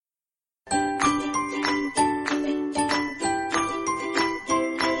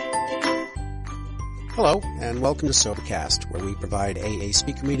Hello, and welcome to Sobercast, where we provide AA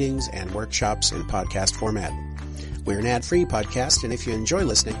speaker meetings and workshops in podcast format. We're an ad-free podcast, and if you enjoy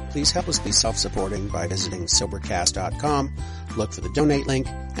listening, please help us be self-supporting by visiting Sobercast.com, look for the donate link,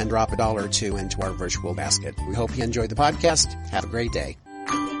 and drop $1 or $2 into our virtual basket. We hope you enjoyed the podcast. Have a great day.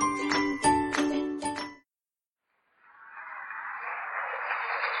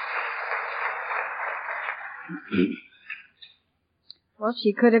 Well,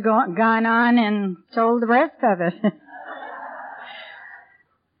 she could have gone on and told the rest of it.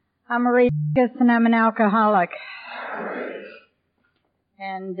 I'm Marie Lucas, and I'm an alcoholic.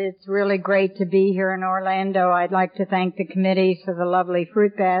 And it's really great to be here in Orlando. I'd like to thank the committee for the lovely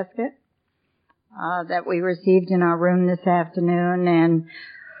fruit basket that we received in our room this afternoon, and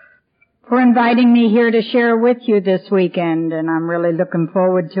for inviting me here to share with you this weekend. And I'm really looking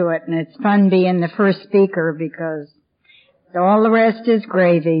forward to it. And it's fun being the first speaker because all the rest is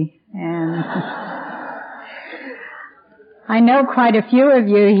gravy. And I know quite a few of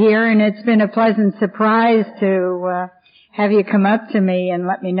you here, and it's been a pleasant surprise to have you come up to me and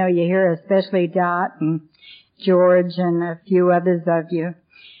let me know you're here, especially Dot and George and a few others of you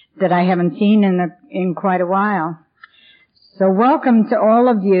that I haven't seen in quite a while. So welcome to all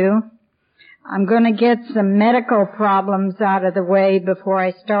of you. I'm going to get some medical problems out of the way before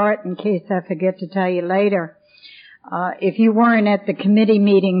I start in case I forget to tell you later. If you weren't at the committee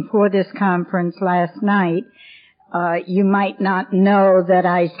meeting for this conference last night, you might not know that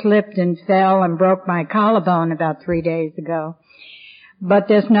I slipped and fell and broke my collarbone about 3 days ago. But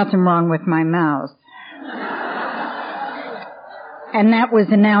there's nothing wrong with my mouth. And that was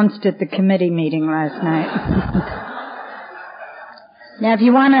announced at the committee meeting last night. Now, if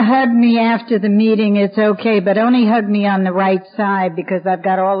you want to hug me after the meeting, it's okay, but only hug me on the right side because I've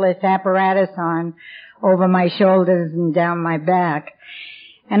got all this apparatus on over my shoulders and down my back.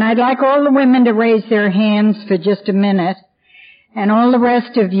 And I'd like all the women to raise their hands for just a minute, and all the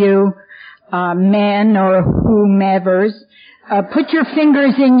rest of you, men or whomevers, put your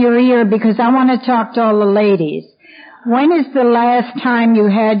fingers in your ear because I want to talk to all the ladies. When is the last time you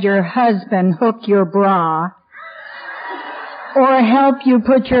had your husband hook your bra or help you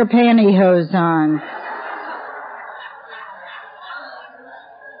put your pantyhose on?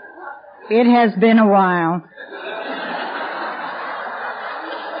 It has been a while.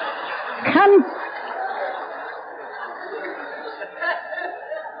 Come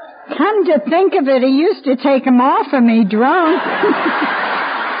to think of it, he used to take them off of me drunk.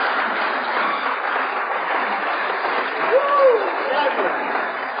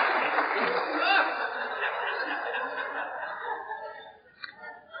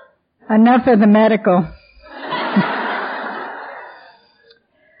 Enough of the medical.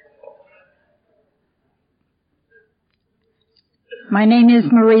 My name is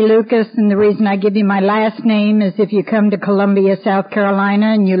Marie Lucas, and the reason I give you my last name is if you come to Columbia, South Carolina,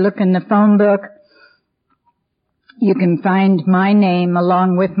 and you look in the phone book, you can find my name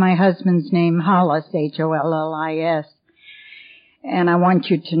along with my husband's name, Hollis, Hollis. And I want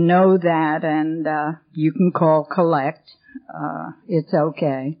you to know that, and you can call collect. It's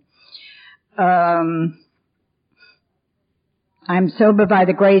okay. I'm sober by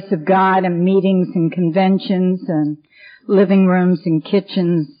the grace of God in meetings and conventions and living rooms and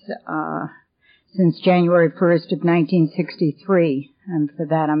kitchens since January 1st of 1963, and for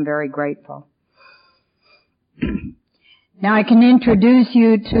that I'm very grateful. Now I can introduce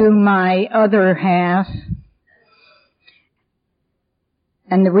you to my other half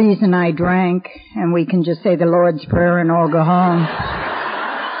and the reason I drank, and we can just say the Lord's Prayer and all go home.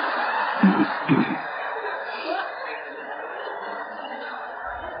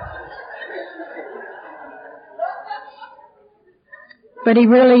 But he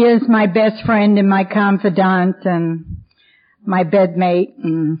really is my best friend and my confidant and my bedmate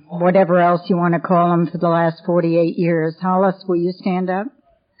and whatever else you want to call him for the last 48 years. Hollis, will you stand up?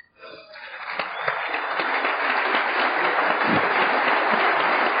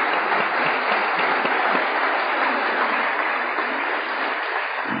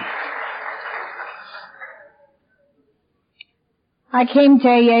 I came to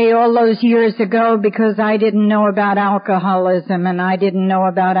AA all those years ago because I didn't know about alcoholism and I didn't know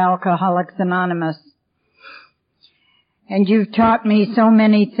about Alcoholics Anonymous. And you've taught me so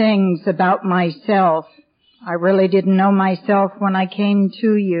many things about myself. I really didn't know myself when I came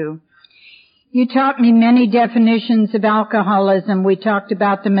to you. You taught me many definitions of alcoholism. We talked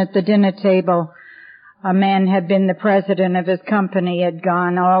about them at the dinner table. A man had been the president of his company, had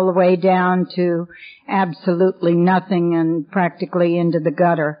gone all the way down to absolutely nothing and practically into the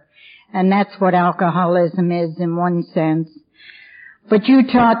gutter. And that's what alcoholism is in one sense. But you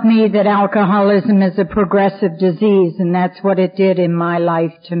taught me that alcoholism is a progressive disease, and that's what it did in my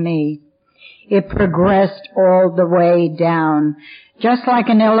life to me. It progressed all the way down. Just like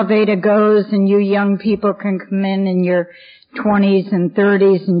an elevator goes and you young people can come in your 20s and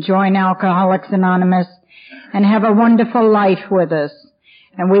 30s and join Alcoholics Anonymous and have a wonderful life with us.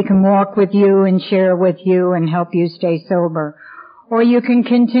 And we can walk with you and share with you and help you stay sober. Or you can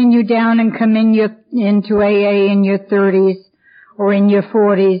continue down and come into AA in your 30s or in your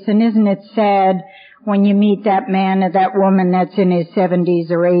 40s. And isn't it sad when you meet that man or that woman that's in his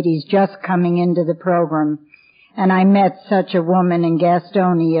 70s or 80s just coming into the program? And I met such a woman in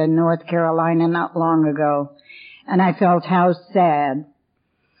Gastonia, North Carolina, not long ago. And I felt how sad.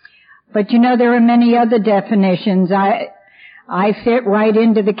 But you know, there are many other definitions. I fit right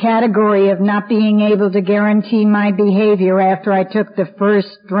into the category of not being able to guarantee my behavior after I took the first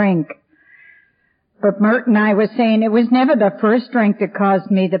drink. But Mert and I were saying it was never the first drink that caused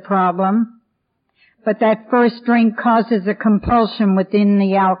me the problem. But that first drink causes a compulsion within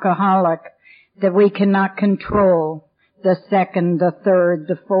the alcoholic that we cannot control, the second, the third,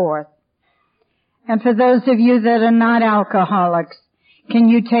 the fourth. And for those of you that are not alcoholics, can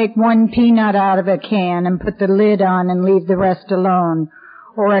you take one peanut out of a can and put the lid on and leave the rest alone?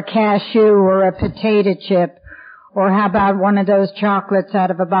 Or a cashew or a potato chip? Or how about one of those chocolates out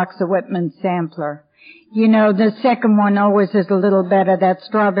of a box of Whitman sampler? You know, the second one always is a little better. That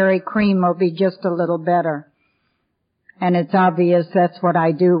strawberry cream will be just a little better. And it's obvious that's what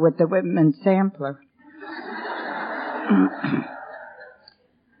I do with the Whitman sampler.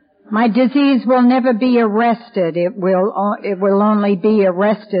 My disease will never be arrested. It will only be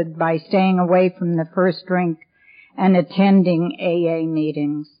arrested by staying away from the first drink and attending AA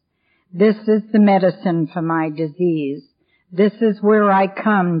meetings. This is the medicine for my disease. This is where I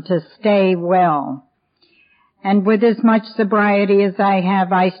come to stay well. And with as much sobriety as I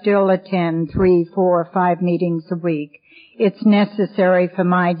have, I still attend 3, 4, 5 meetings a week. It's necessary for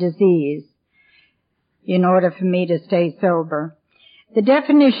my disease in order for me to stay sober. The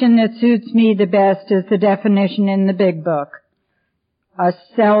definition that suits me the best is the definition in the big book. A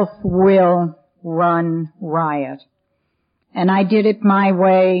self-will run riot. And I did it my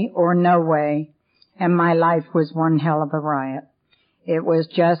way or no way, and my life was one hell of a riot. It was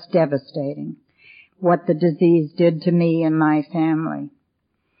just devastating what the disease did to me and my family.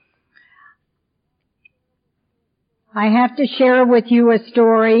 I have to share with you a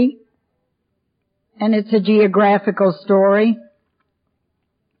story, and it's a geographical story.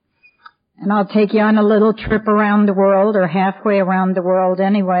 And I'll take you on a little trip around the world, or halfway around the world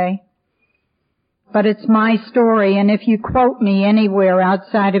anyway. But it's my story, and if you quote me anywhere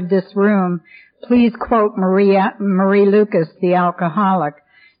outside of this room, please quote Marie Lucas, the alcoholic.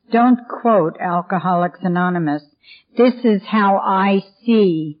 Don't quote Alcoholics Anonymous. This is how I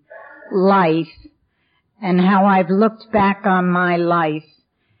see life, and how I've looked back on my life,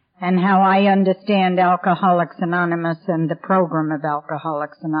 and how I understand Alcoholics Anonymous and the program of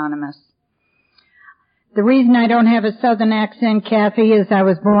Alcoholics Anonymous. The reason I don't have a southern accent, Kathy, is I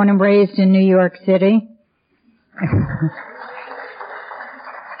was born and raised in New York City.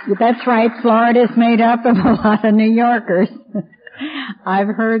 That's right, Florida's made up of a lot of New Yorkers. I've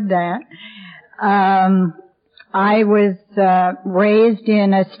heard that. I was raised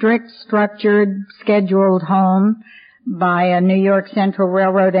in a strict, structured, scheduled home by a New York Central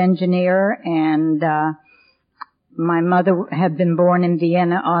Railroad engineer, and my mother had been born in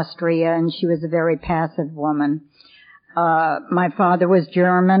Vienna, Austria, and she was a very passive woman. My father was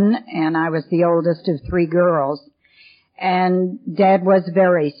German, and I was the oldest of 3 girls. And Dad was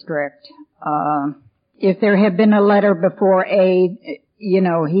very strict. If there had been a letter before A, you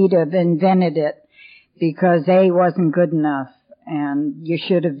know, he'd have invented it, because A wasn't good enough, and you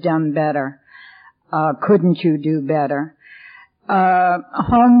should have done better. Couldn't you do better?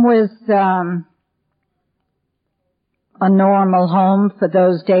 Home was a normal home for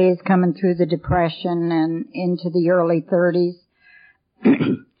those days, coming through the Depression and into the early 30s.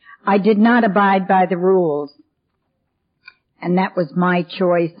 I did not abide by the rules, and that was my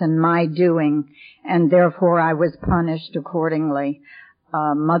choice and my doing, and therefore I was punished accordingly.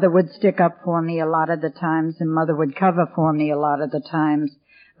 Mother would stick up for me a lot of the times, and Mother would cover for me a lot of the times,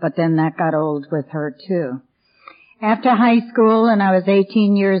 but then that got old with her too. After high school, and I was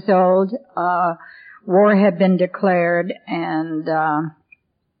 18 years old, war had been declared, and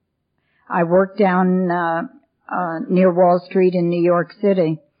I worked down near Wall Street in New York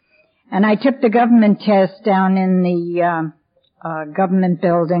City. And I took the government test down in the government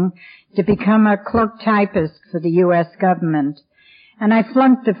building to become a clerk typist for the U.S. government. And I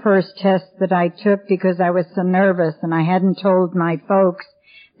flunked the first test that I took because I was so nervous and I hadn't told my folks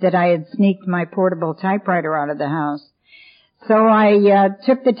that I had sneaked my portable typewriter out of the house. So I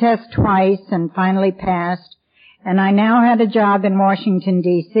took the test twice and finally passed, and I now had a job in Washington,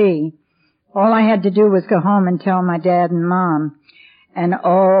 D.C. All I had to do was go home and tell my dad and mom. And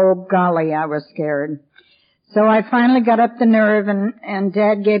oh golly, I was scared. So I finally got up the nerve and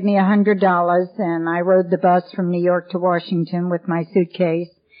Dad gave me $100 and I rode the bus from New York to Washington with my suitcase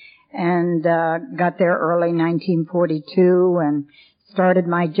and got there early 1942 and started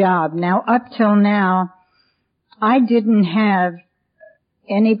my job. Now up till now, I didn't have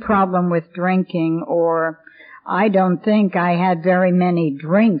any problem with drinking, or I don't think I had very many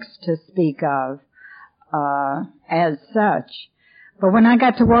drinks to speak of as such. But when I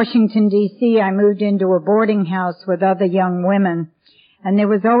got to Washington, D.C., I moved into a boarding house with other young women, and there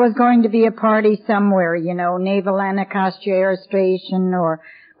was always going to be a party somewhere, you know, Naval Anacostia Air Station or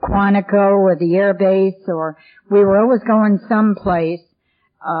Quantico or the Air Base, or we were always going someplace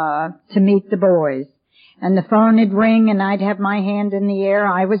to meet the boys. And the phone would ring and I'd have my hand in the air.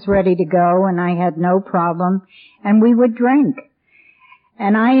 I was ready to go and I had no problem. And we would drink.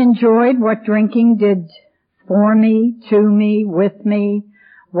 And I enjoyed what drinking did for me, to me, with me,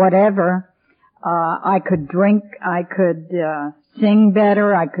 whatever. I could drink, I could sing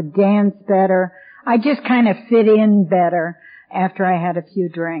better, I could dance better. I just kind of fit in better after I had a few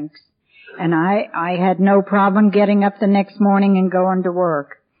drinks. And I had no problem getting up the next morning and going to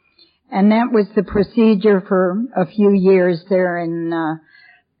work. And that was the procedure for a few years there in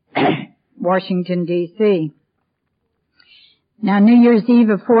Washington, D.C. Now, New Year's Eve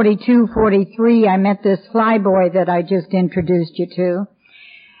of 42, 43, I met this flyboy that I just introduced you to.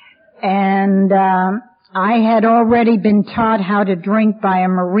 And I had already been taught how to drink by a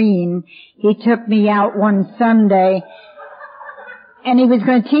Marine. He took me out one Sunday, and he was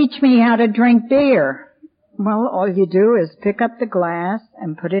going to teach me how to drink beer. Well, all you do is pick up the glass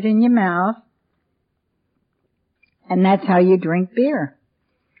and put it in your mouth, and that's how you drink beer.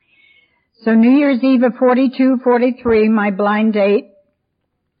 So New Year's Eve of 42, 43, my blind date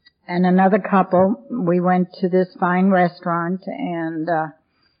and another couple, we went to this fine restaurant, and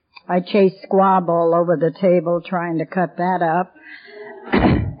I chased squab all over the table trying to cut that up.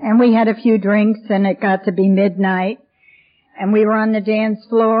 And we had a few drinks, and it got to be midnight, and we were on the dance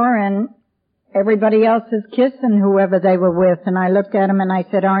floor, and everybody else is kissing whoever they were with, and I looked at him and I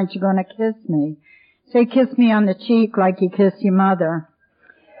said, "Aren't you going to kiss me?" So he kissed me on the cheek like you kiss your mother.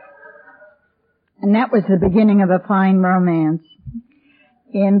 And that was the beginning of a fine romance.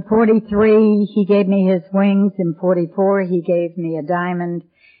 In 43, he gave me his wings. In 44, he gave me a diamond.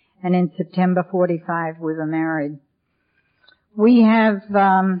 And in September 45, we were married. We have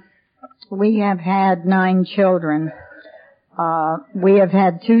had 9 children. We have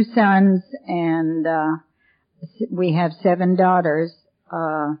had 2 sons and, we have 7 daughters.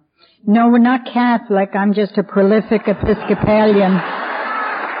 No, we're not Catholic. I'm just a prolific Episcopalian.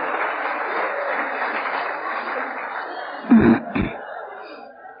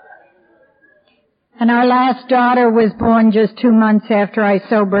 And our last daughter was born just 2 months after I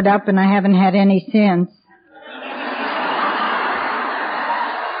sobered up, and I haven't had any since.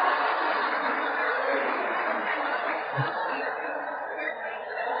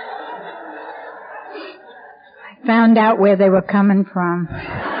 I found out where they were coming from.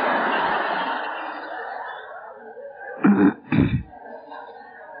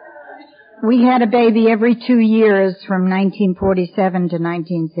 We had a baby every 2 years from 1947 to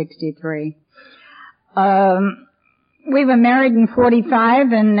 1963. We were married in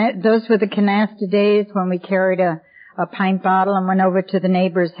 45, and those were the canasta days when we carried a pint bottle and went over to the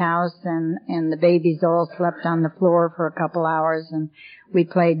neighbor's house, and the babies all slept on the floor for a couple hours, and we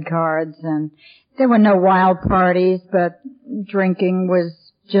played cards, and there were no wild parties, but drinking was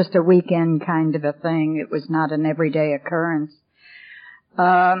just a weekend kind of a thing. It was not an everyday occurrence.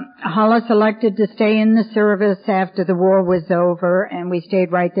 Hollis elected to stay in the service after the war was over, and we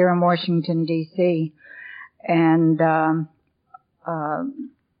stayed right there in Washington, D.C. And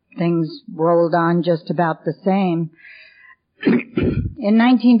things rolled on just about the same. In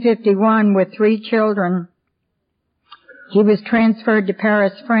 1951, with 3 children, he was transferred to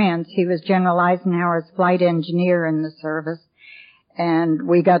Paris, France. He was General Eisenhower's flight engineer in the service, and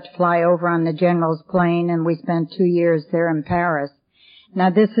we got to fly over on the general's plane, and we spent 2 years there in Paris. Now,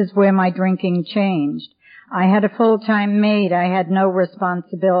 this is where my drinking changed. I had a full-time maid. I had no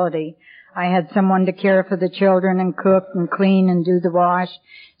responsibility. I had someone to care for the children and cook and clean and do the wash.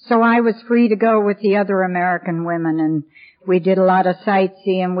 So I was free to go with the other American women, and we did a lot of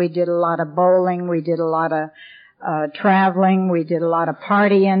sightseeing. We did a lot of bowling. We did a lot of traveling. We did a lot of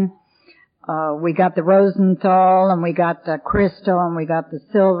partying. We got the Rosenthal, and we got the Crystal, and we got the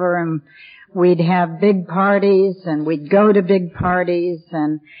Silver, and we'd have big parties, and we'd go to big parties,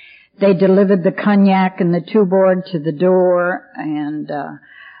 and they delivered the cognac and the two-board to the door, and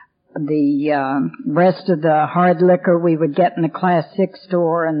the rest of the hard liquor we would get in the Class 6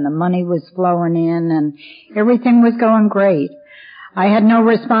 store, and the money was flowing in, and everything was going great. I had no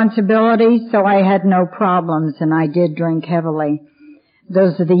responsibility, so I had no problems, and I did drink heavily.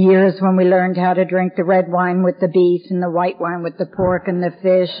 Those are the years when we learned how to drink the red wine with the beef and the white wine with the pork and the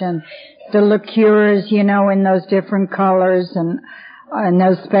fish and the liqueurs, in those different colors and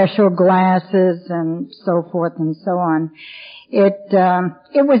those special glasses and so forth and so on. It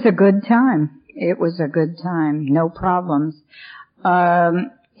was a good time. It was a good time. No problems.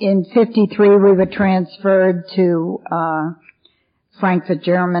 In 53 we were transferred to, Frankfurt,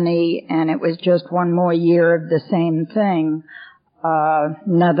 Germany, and it was just one more year of the same thing.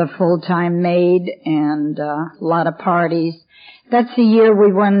 Another full-time maid and a lot of parties. That's the year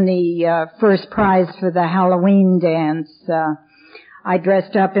we won the first prize for the Halloween dance. I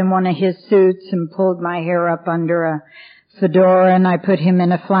dressed up in one of his suits and pulled my hair up under a fedora, and I put him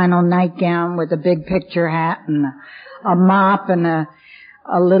in a flannel nightgown with a big picture hat and a mop and a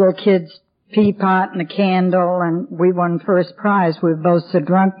little kid's pea pot and a candle, and we won first prize. We were both so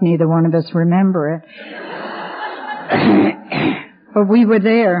drunk neither one of us remember it. But we were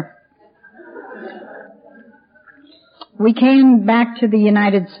there. We came back to the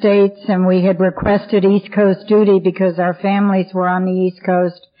United States, and we had requested East Coast duty because our families were on the East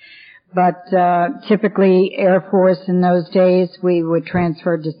Coast. But typically Air Force in those days, we were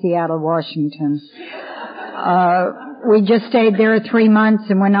transferred to Seattle, Washington. We just stayed there 3 months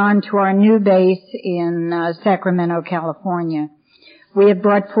and went on to our new base in Sacramento, California. We had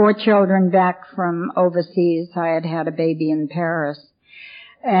brought 4 children back from overseas. I had had a baby in Paris.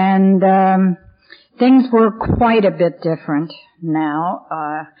 And things were quite a bit different now.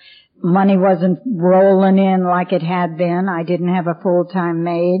 Money wasn't rolling in like it had been. I didn't have a full-time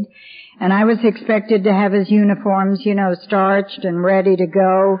maid. And I was expected to have his uniforms, starched and ready to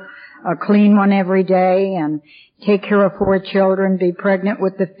go, a clean one every day, and take care of 4 children, be pregnant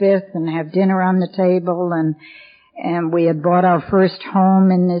with the 5th, and have dinner on the table, and we had bought our first home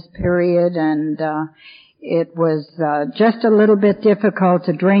in this period, and it was just a little bit difficult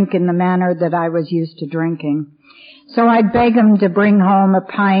to drink in the manner that I was used to drinking. So I'd beg him to bring home a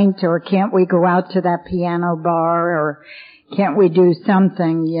pint, or can't we go out to that piano bar, or can't we do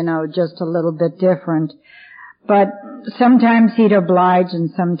something, just a little bit different. But sometimes he'd oblige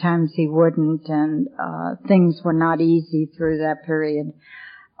and sometimes he wouldn't, and things were not easy through that period.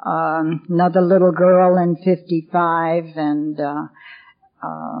 Another little girl in 55, and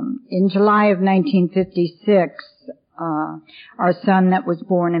in July of 1956, our son that was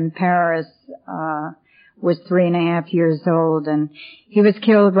born in Paris was 3.5 years old, and he was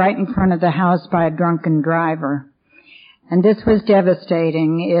killed right in front of the house by a drunken driver. And this was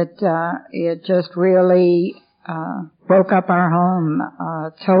devastating. It just really broke up our home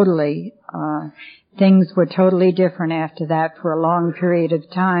totally. Things were totally different after that for a long period of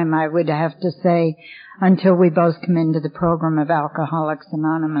time, I would have to say, until we both come into the program of Alcoholics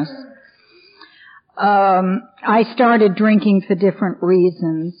Anonymous. I started drinking for different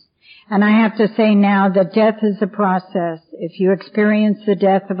reasons, and I have to say now that death is a process. If you experience the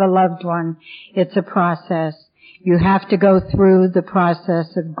death of a loved one, it's a process. You have to go through the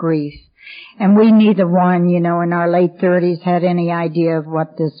process of grief. And we neither one, in our late 30s had any idea of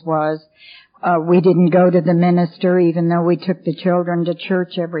what this was. We didn't go to the minister, even though we took the children to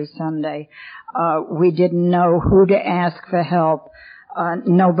church every Sunday. We didn't know who to ask for help.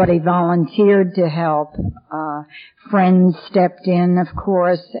 Nobody volunteered to help. Friends stepped in, of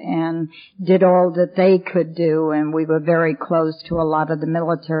course, and did all that they could do, and we were very close to a lot of the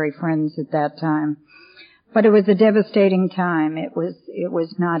military friends at that time. But it was a devastating time. It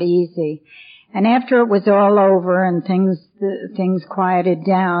was not easy. And after it was all over and things quieted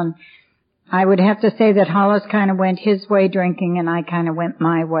down, I would have to say that Hollis kind of went his way drinking and I kind of went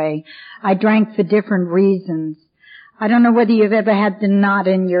my way. I drank for different reasons. I don't know whether you've ever had the knot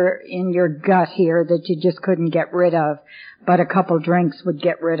in your gut here that you just couldn't get rid of, but a couple drinks would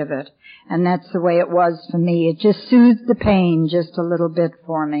get rid of it. And that's the way it was for me. It just soothed the pain just a little bit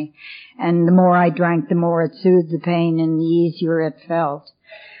for me. And the more I drank, the more it soothed the pain and the easier it felt.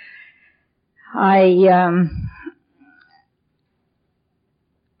 I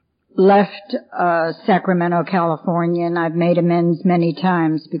left Sacramento, California, and I've made amends many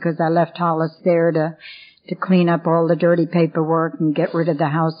times because I left Hollis there to to clean up all the dirty paperwork and get rid of the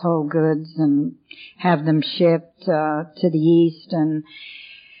household goods and have them shipped to the East.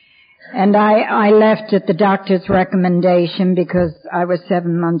 And I left at the doctor's recommendation because I was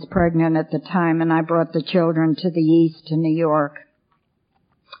 7 months pregnant at the time, and I brought the children to the East to New York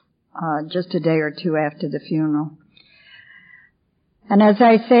just a day or two after the funeral. And as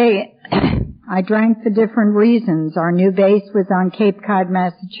I say, I drank for different reasons. Our new base was on Cape Cod,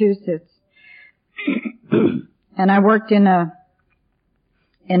 Massachusetts. And I worked in a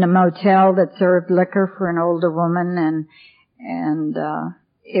motel that served liquor for an older woman, and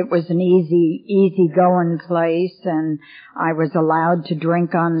it was an easy going place, and I was allowed to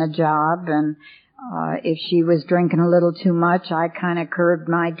drink on the job, and if she was drinking a little too much, I kind of curbed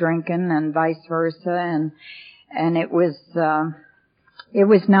my drinking and vice versa, and it was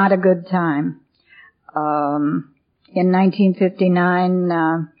not a good time. In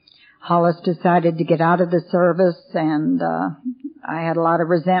 1959, Hollis decided to get out of the service, and I had a lot of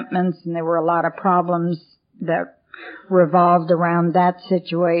resentments, and there were a lot of problems that revolved around that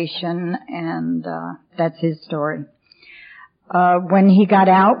situation, and that's his story. When he got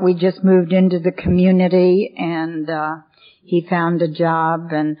out, we just moved into the community, and he found a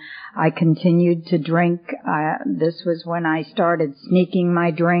job, and I continued to drink. This was when I started sneaking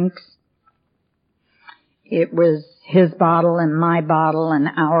my drinks. It was his bottle and my bottle and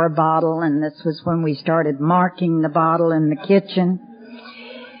our bottle, and this was when we started marking the bottle in the kitchen.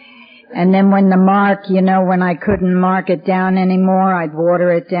 And then when the mark, when I couldn't mark it down anymore, I'd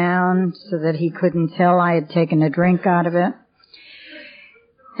water it down so that he couldn't tell I had taken a drink out of it.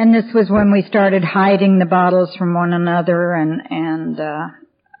 And this was when we started hiding the bottles from one another, and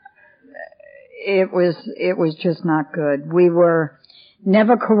it was just not good. We were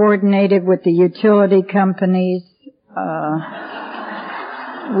never coordinated with the utility companies.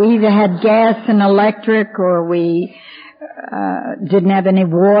 We either had gas and electric, or we didn't have any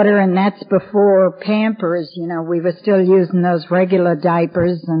water, and that's before Pampers. We were still using those regular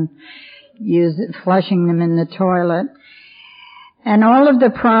diapers and flushing them in the toilet. And all of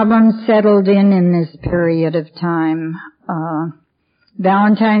the problems settled in this period of time.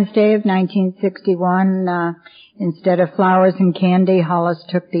 Valentine's Day of 1961, instead of flowers and candy, Hollis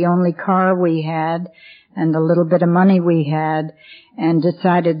took the only car we had and the little bit of money we had and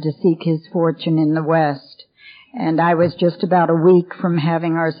decided to seek his fortune in the West. And I was just about a week from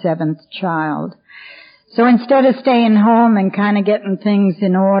having our 7th child. So instead of staying home and kind of getting things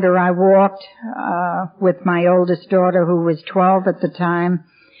in order, I walked with my oldest daughter, who was 12 at the time,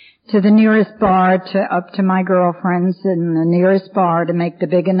 to the nearest bar, up to my girlfriends in the nearest bar to make the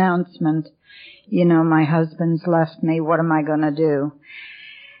big announcement. My husband's left me. What am I going to do?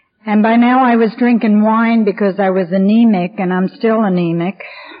 And by now I was drinking wine because I was anemic, and I'm still anemic.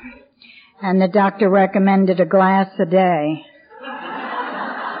 And the doctor recommended a glass a day.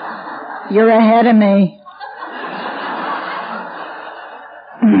 You're ahead of me.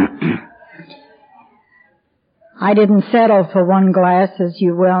 I didn't settle for one glass, as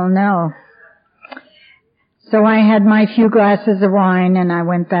you well know. So I had my few glasses of wine, and I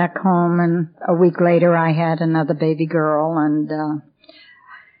went back home, and a week later I had another baby girl, and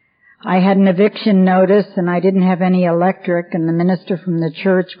I had an eviction notice, and I didn't have any electric, and the minister from the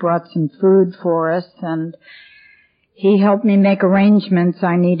church brought some food for us, and he helped me make arrangements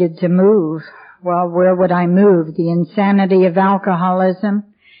I needed to move. Well, where would I move? The insanity of alcoholism?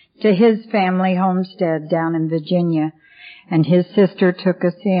 To his family homestead down in Virginia, and his sister took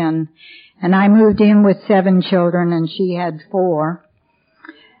us in, and I moved in with 7 children, and she had 4.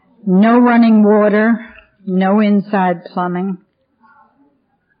 No running water, no inside plumbing.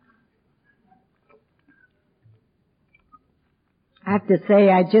 I have to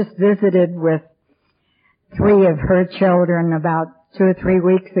say, I just visited with 3 of her children about 2 or 3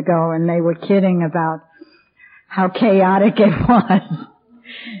 weeks ago, and they were kidding about how chaotic it was.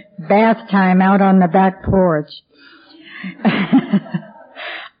 Bath time out on the back porch.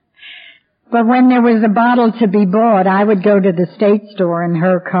 But when there was a bottle to be bought, I would go to the state store in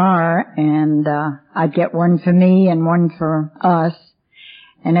her car, and I'd get one for me and one for us.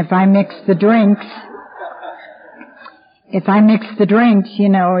 And if I mixed the drinks, it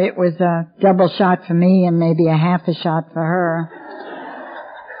was a double shot for me and maybe a half a shot for her.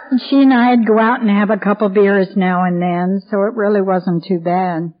 And she and I'd go out and have a couple beers now and then, so it really wasn't too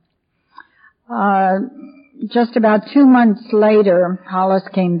bad. Just about 2 months later, Hollis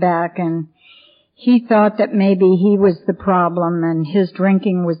came back, and he thought that maybe he was the problem and his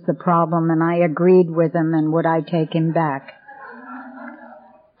drinking was the problem, and I agreed with him, and would I take him back?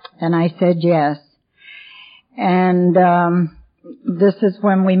 And I said yes. And this is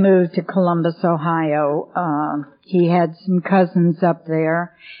when we moved to Columbus, Ohio. He had some cousins up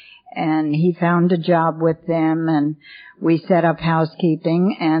there, and he found a job with them, and we set up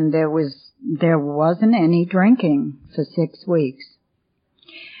housekeeping, and there wasn't any drinking for 6 weeks.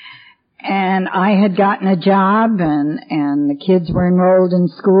 And I had gotten a job, and the kids were enrolled in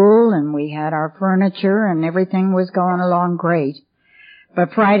school, and we had our furniture, and everything was going along great.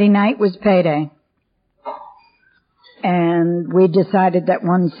 But Friday night was payday. And we decided that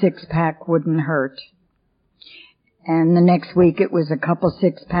 1 6-pack wouldn't hurt. And the next week it was a couple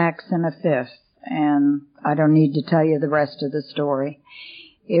 6-packs and a 5th. And I don't need to tell you the rest of the story.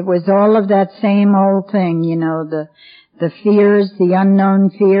 It was all of that same old thing, the fears, the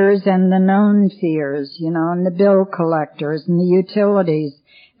unknown fears and the known fears, and the bill collectors and the utilities.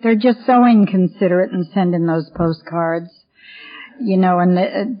 They're just so inconsiderate in sending those postcards, and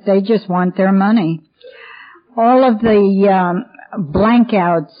they just want their money. All of the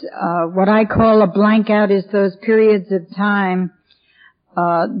blankouts, what I call a blankout is those periods of time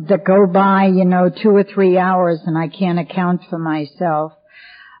that go by, 2 or 3 hours, and I can't account for myself.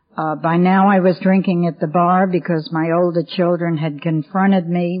 By now I was drinking at the bar because my older children had confronted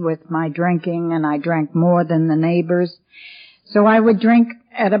me with my drinking, and I drank more than the neighbors. So I would drink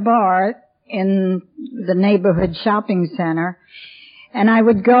at a bar in the neighborhood shopping center, and I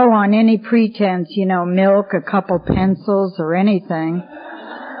would go on any pretense, milk, a couple pencils or anything.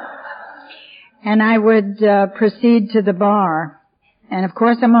 And I would proceed to the bar. And of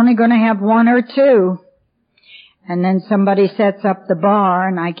course I'm only going to have 1 or 2. And then somebody sets up the bar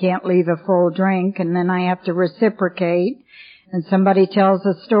and I can't leave a full drink, and then I have to reciprocate, and somebody tells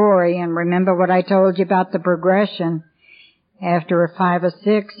a story, and remember what I told you about the progression. After a 5 or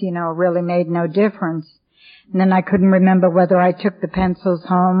 6, really made no difference. And then I couldn't remember whether I took the pencils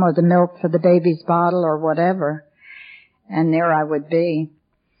home or the milk for the baby's bottle or whatever. And there I would be.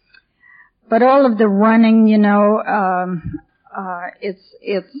 But all of the running,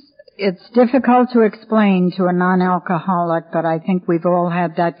 it's difficult to explain to a non-alcoholic, but I think we've all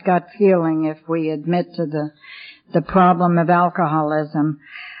had that gut feeling if we admit to the problem of alcoholism.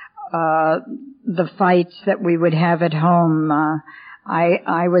 The fights that we would have at home,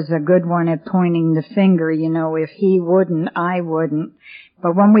 I was a good one at pointing the finger, if he wouldn't, I wouldn't.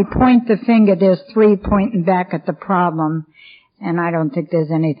 But when we point the finger, there's 3 pointing back at the problem, and I don't think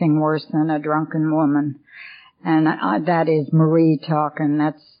there's anything worse than a drunken woman. And that is Marie talking.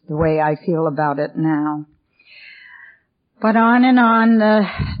 That's the way I feel about it now. But on and on,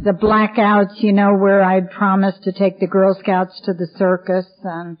 the blackouts, where I'd promised to take the Girl Scouts to the circus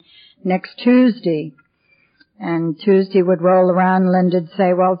next Tuesday. And Tuesday would roll around and Linda'd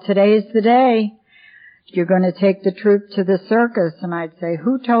say, well, today's the day. You're going to take the troop to the circus. And I'd say,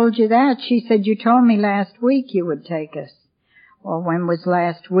 who told you that? She said, you told me last week you would take us. Well, when was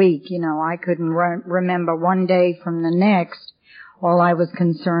last week? I couldn't remember one day from the next. All I was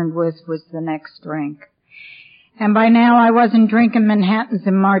concerned with was the next drink. And by now I wasn't drinking Manhattans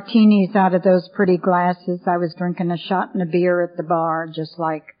and martinis out of those pretty glasses. I was drinking a shot and a beer at the bar, just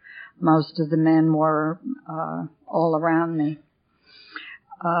like most of the men were all around me.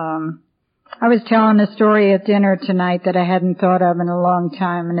 I was telling a story at dinner tonight that I hadn't thought of in a long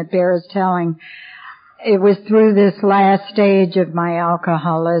time, and it bears telling. It was through this last stage of my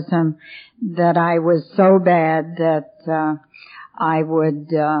alcoholism that I was so bad that I would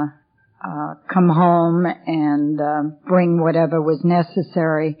come home and bring whatever was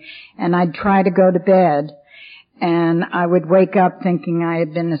necessary, and I'd try to go to bed. And I would wake up thinking I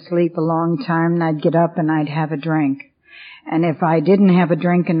had been asleep a long time, and I'd get up and I'd have a drink. And if I didn't have a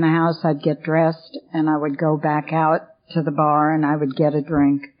drink in the house, I'd get dressed and I would go back out to the bar and I would get a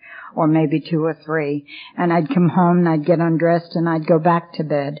drink, or maybe 2 or 3. And I'd come home and I'd get undressed and I'd go back to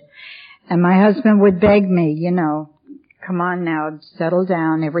bed. And my husband would beg me, come on now, settle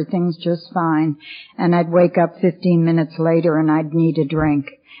down, everything's just fine. And I'd wake up 15 minutes later and I'd need a drink.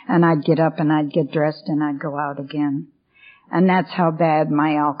 And I'd get up and I'd get dressed and I'd go out again. And that's how bad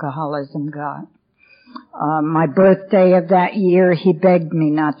my alcoholism got. My birthday of that year, he begged me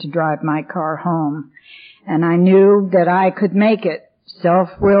not to drive my car home. And I knew that I could make it.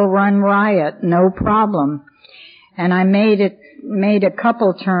 Self-will run riot, no problem. And I made a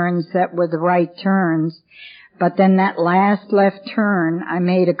couple turns that were the right turns. But then that last left turn, I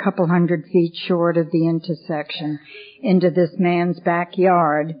made a couple 100 feet short of the intersection into this man's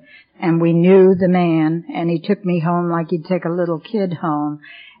backyard. And we knew the man, and he took me home like he'd take a little kid home.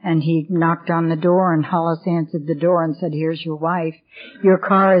 And he knocked on the door, and Hollis answered the door and said, here's your wife. Your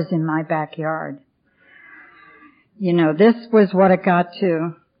car is in my backyard. This was what it got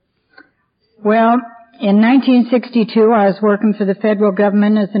to. Well, In 1962, I was working for the federal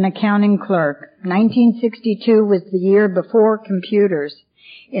government as an accounting clerk. 1962 was the year before computers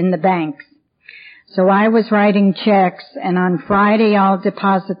in the banks. So I was writing checks, and on Friday I'll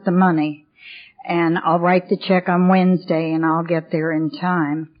deposit the money, and I'll write the check on Wednesday, and I'll get there in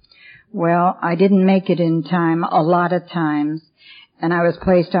time. Well, I didn't make it in time a lot of times, and I was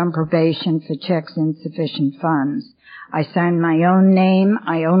placed on probation for checks insufficient funds. I signed my own name.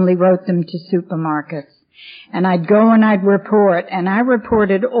 I only wrote them to supermarkets. And I'd go and I'd report, and I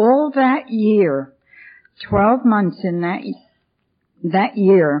reported all that year, 12 months in that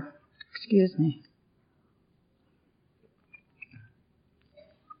year,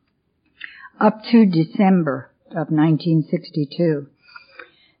 up to December of 1962.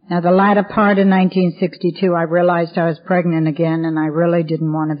 Now, the latter part of 1962, I realized I was pregnant again, and I really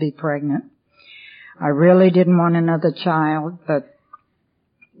didn't want to be pregnant. I really didn't want another child, but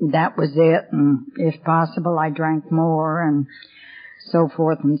that was it, and if possible, I drank more, and so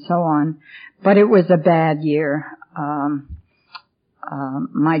forth and so on. But it was a bad year.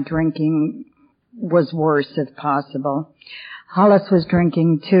 My drinking was worse, if possible. Hollis was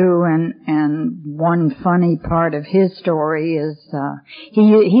drinking too, and one funny part of his story is,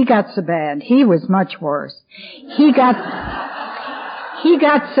 he got so bad. He was much worse. He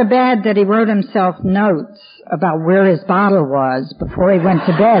got so bad that he wrote himself notes about where his bottle was before he went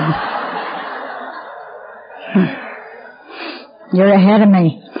to bed. You're ahead of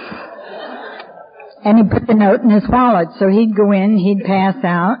me. And he put the note in his wallet, so he'd go in, he'd pass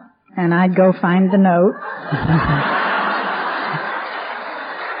out, and I'd go find the note.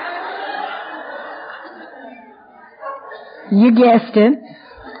 You guessed it.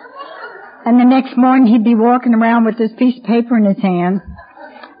 And the next morning he'd be walking around with this piece of paper in his hand,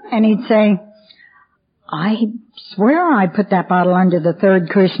 and he'd say, I swear I put that bottle under the third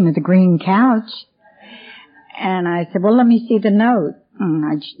cushion of the green couch. And I said, well, let me see the note.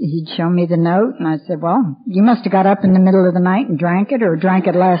 And he'd show me the note, and I said, well, you must have got up in the middle of the night and drank it, or drank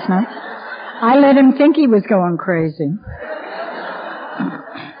it last night. I let him think he was going crazy.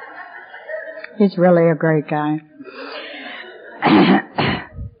 He's really a great guy.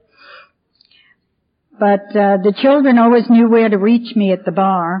 But the children always knew where to reach me at the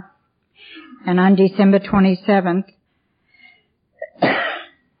bar. And on December 27th,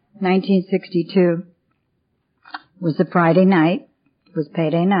 1962, was a Friday night. It was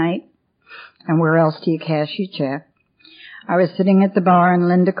payday night. And where else do you cash your check? I was sitting at the bar, and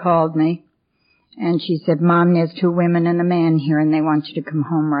Linda called me. And she said, Mom, there's 2 women and a man here, and they want you to come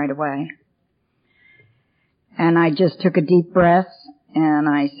home right away. And I just took a deep breath, and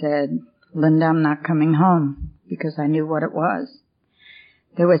I said, Linda, I'm not coming home, because I knew what it was.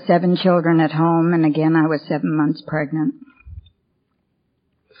 There were 7 children at home, and again, I was 7 months pregnant.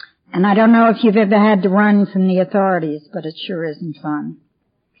 And I don't know if you've ever had to run from the authorities, but it sure isn't fun.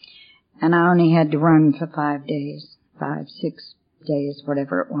 And I only had to run for 5 days, 5, 6 days,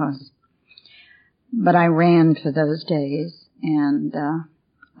 whatever it was. But I ran for those days, and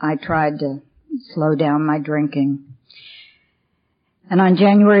I tried to slow down my drinking. And on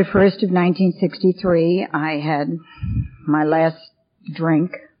January 1st of 1963, I had my last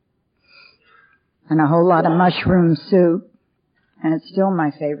drink and a whole lot of mushroom soup, and it's still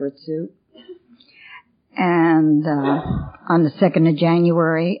my favorite soup. And on the 2nd of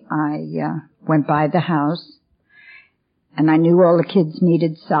January, I went by the house, and I knew all the kids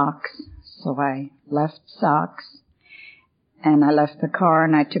needed socks, so I left socks, and I left the car,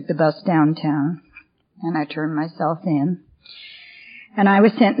 and I took the bus downtown, and I turned myself in. And I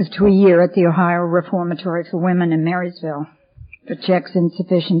was sentenced to a year at the Ohio Reformatory for Women in Marysville for checks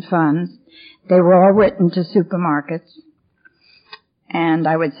insufficient funds. They were all written to supermarkets, and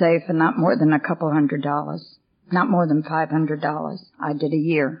I would say for not more than a couple $100, not more than $500. I did a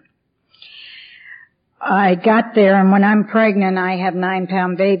year. I got there, and when I'm pregnant, I have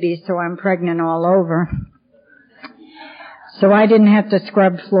 9-pound babies, so I'm pregnant all over. So I didn't have to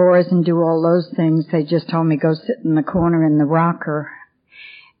scrub floors and do all those things. They just told me go sit in the corner in the rocker.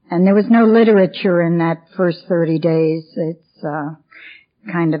 And there was no literature in that first 30 days. It's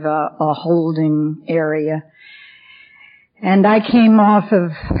kind of a holding area. And I came off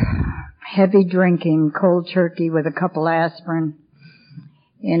of heavy drinking, cold turkey with a couple aspirin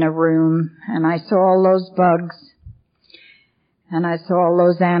in a room, and I saw all those bugs, and I saw all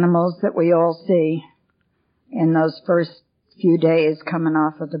those animals that we all see in those first few days coming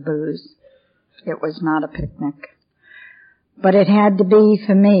off of the booze. It was not a picnic. But it had to be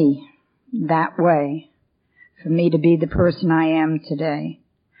for me that way, for me to be the person I am today.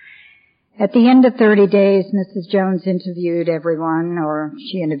 At the end of 30 days, Mrs. Jones interviewed everyone, or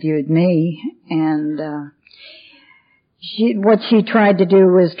she interviewed me, And what she tried to do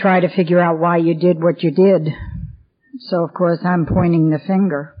was try to figure out why you did what you did. So, of course, I'm pointing the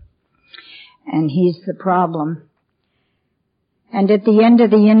finger. And he's the problem. And at the end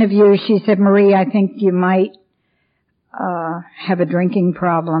of the interview, she said, Marie, I think you might have a drinking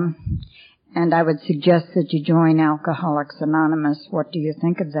problem, and I would suggest that you join Alcoholics Anonymous. What do you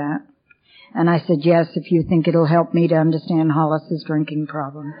think of that? And I said, yes, if you think it'll help me to understand Hollis's drinking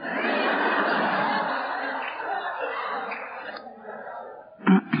problem.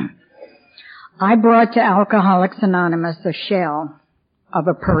 I brought to Alcoholics Anonymous a shell of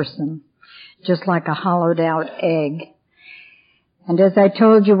a person, just like a hollowed out egg. And as I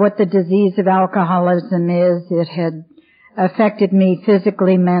told you what the disease of alcoholism is, it had affected me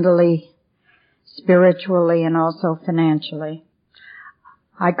physically, mentally, spiritually, and also financially.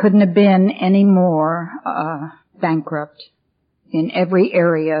 I couldn't have been any more bankrupt in every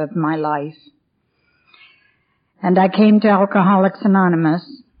area of my life. And I came to Alcoholics Anonymous,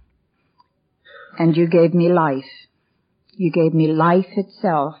 and you gave me life. You gave me life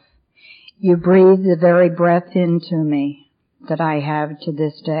itself. You breathed the very breath into me that I have to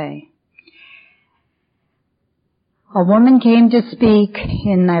this day. A woman came to speak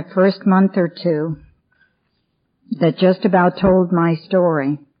in that first month or two that just about told my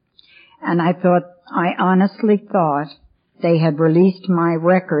story. And I honestly thought they had released my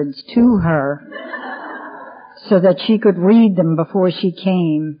records to her so that she could read them before she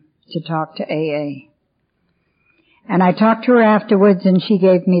came to talk to AA. And I talked to her afterwards, and she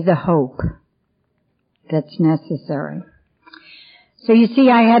gave me the hope that's necessary. So you see,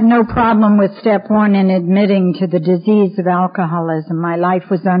 I had no problem with step one in admitting to the disease of alcoholism. My life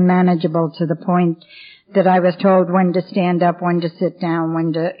was unmanageable to the point that I was told when to stand up, when to sit down,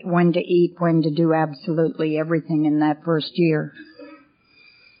 when to eat, when to do absolutely everything in that first year.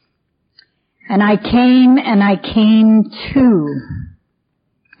 And I came to,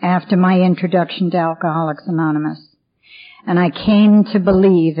 after my introduction to Alcoholics Anonymous. And I came to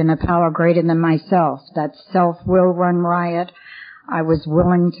believe in a power greater than myself. That self will run riot. I was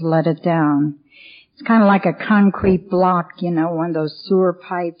willing to let it down. It's kind of like a concrete block, one of those sewer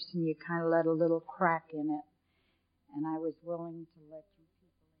pipes, and you kind of let a little crack in it. And I was willing to let you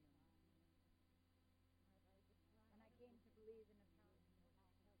people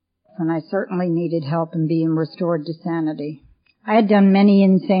in. And I certainly needed help in being restored to sanity. I had done many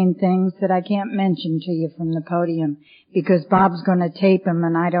insane things that I can't mention to you from the podium because Bob's going to tape them,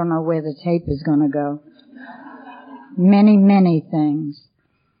 and I don't know where the tape is going to go. Many, many things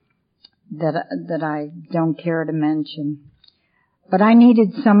that I don't care to mention. But I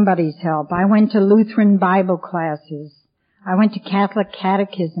needed somebody's help. I went to Lutheran Bible classes. I went to Catholic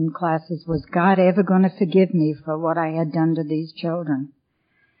catechism classes. Was God ever going to forgive me for what I had done to these children?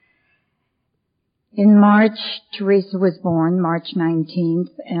 In March, Teresa was born, March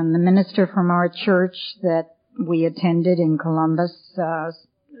 19th, and the minister from our church that we attended in Columbus,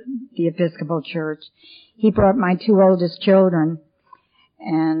 the Episcopal Church, he brought my two oldest children,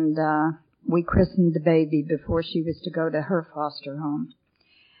 and we christened the baby before she was to go to her foster home.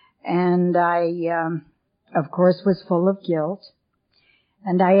 And I, of course, was full of guilt.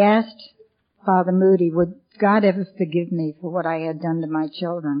 And I asked Father Moody, would God ever forgive me for what I had done to my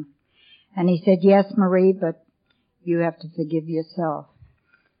children? And he said, yes, Marie, but you have to forgive yourself.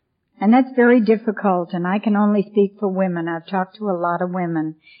 And that's very difficult, and I can only speak for women. I've talked to a lot of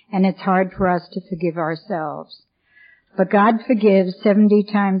women, and it's hard for us to forgive ourselves. But God forgives 70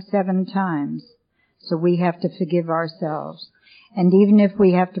 times, 7 times, so we have to forgive ourselves. And even if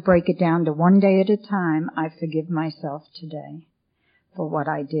we have to break it down to one day at a time, I forgive myself today for what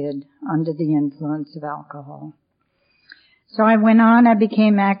I did under the influence of alcohol. So I went on, I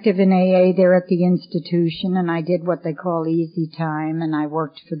became active in AA there at the institution, and I did what they call easy time, and I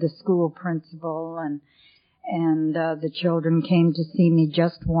worked for the school principal, and the children came to see me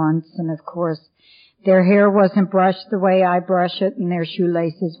just once, and of course their hair wasn't brushed the way I brush it, and their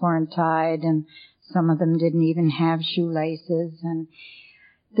shoelaces weren't tied, and some of them didn't even have shoelaces, and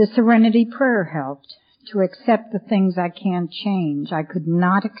the serenity prayer helped to accept the things I can't change. I could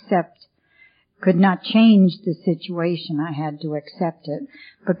not change the situation. I had to accept it.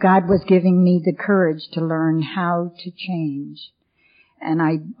 But God was giving me the courage to learn how to change. And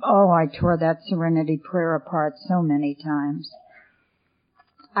I tore that serenity prayer apart so many times.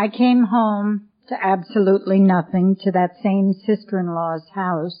 I came home to absolutely nothing, to that same sister-in-law's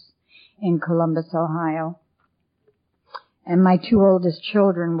house in Columbus, Ohio. And my two oldest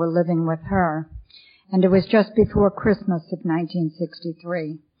children were living with her. And it was just before Christmas of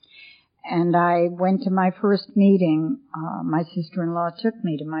 1963. And I went to my first meeting. My sister-in-law took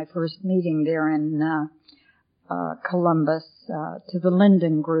me to my first meeting there in Columbus, to the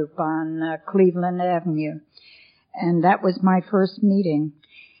Linden Group on Cleveland Avenue. And that was my first meeting.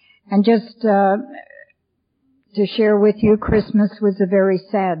 And just to share with you, Christmas was a very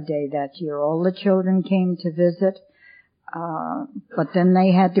sad day that year. All the children came to visit, but then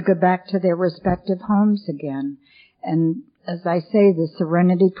they had to go back to their respective homes again. And as I say, the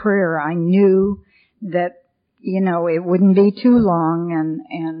serenity prayer, I knew that, it wouldn't be too long,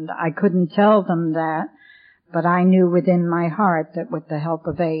 and I couldn't tell them that, but I knew within my heart that with the help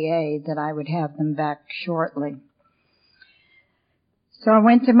of AA that I would have them back shortly. So I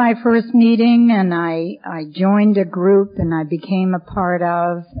went to my first meeting, and I joined a group, and I became a part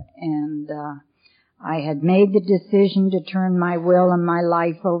of, and I had made the decision to turn my will and my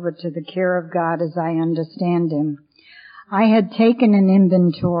life over to the care of God as I understand Him. I had taken an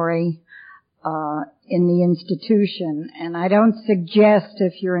inventory in the institution, and I don't suggest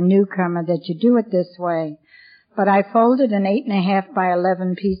if you're a newcomer that you do it this way, but I folded an 8.5 by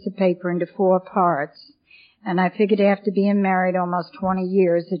 11 piece of paper into 4 parts. And I figured after being married almost 20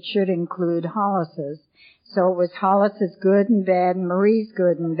 years, it should include Hollis's. So it was Hollis's good and bad, and Marie's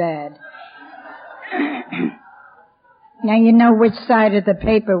good and bad. Now you know which side of the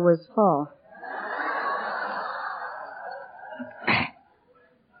paper was full.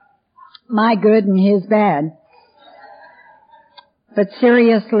 My good and his bad. But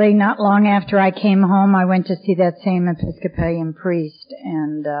seriously, not long after I came home, I went to see that same Episcopalian priest,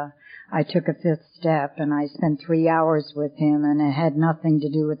 and I took a 5th step, and I spent 3 hours with him, and it had nothing to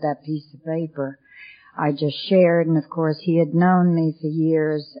do with that piece of paper. I just shared, and of course he had known me for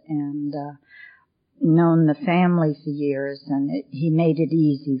years, and known the family for years, and he made it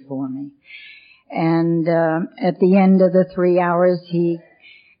easy for me. And at the end of the 3 hours,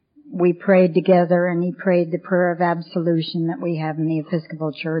 we prayed together, and he prayed the prayer of absolution that we have in the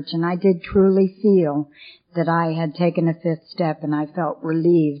Episcopal Church, and I did truly feel that I had taken a 5th step, and I felt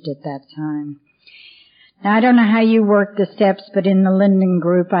relieved at that time. Now, I don't know how you work the steps, but in the Linden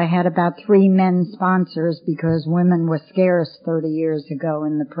Group, I had about 3 men sponsors because women were scarce 30 years ago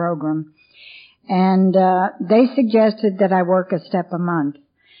in the program. And they suggested that I work a step a month.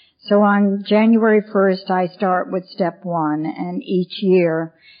 So on January 1st, I start with step 1, and each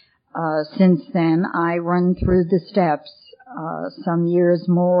year since then, I run through the steps, some years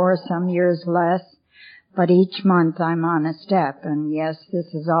more, some years less, but each month I'm on a step. And yes, this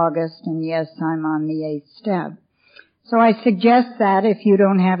is August, and yes, I'm on the 8th step. So I suggest that if you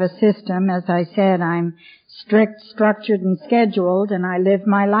don't have a system, as I said, I'm strict, structured, and scheduled, and I live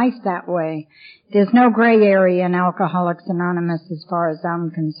my life that way. There's no gray area in Alcoholics Anonymous as far as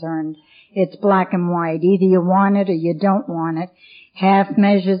I'm concerned. It's black and white. Either you want it or you don't want it. Half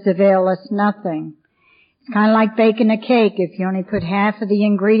measures avail us nothing. It's kind of like baking a cake. If you only put half of the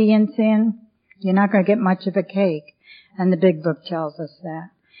ingredients in, you're not going to get much of a cake. And the Big Book tells us that.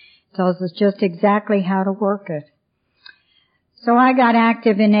 It tells us just exactly how to work it. So I got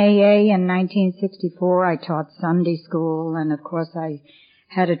active in AA in 1964. I taught Sunday school, and of course I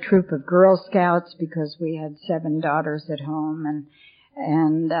had a troop of Girl Scouts because we had 7 daughters at home,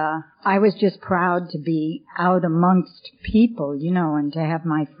 and I was just proud to be out amongst people, and to have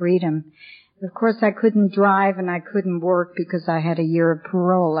my freedom. Of course, I couldn't drive and I couldn't work because I had a year of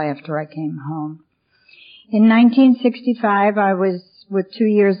parole after I came home. In 1965, I was, with 2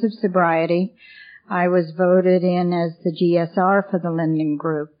 years of sobriety, I was voted in as the GSR for the Linden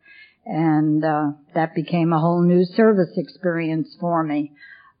Group, and that became a whole new service experience for me.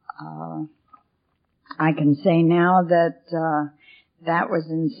 I can say now that that was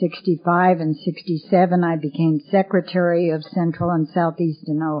in 65 and 67. I became Secretary of Central and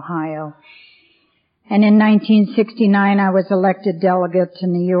Southeastern Ohio. And in 1969, I was elected delegate to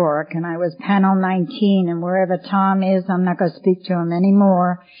New York, and I was panel 19, and wherever Tom is, I'm not going to speak to him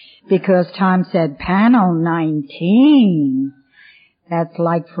anymore, because Tom said, panel 19. That's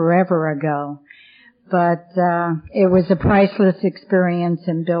like forever ago. But it was a priceless experience,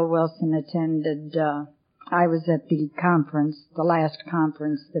 and Bill Wilson attended. I was at the conference, the last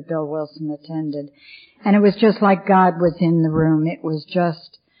conference that Bill Wilson attended, and it was just like God was in the room. It was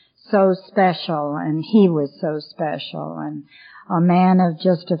just so special, and he was so special, and a man of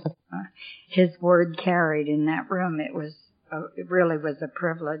just his word carried in that room. It really was a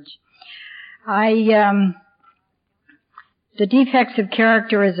privilege. The defects of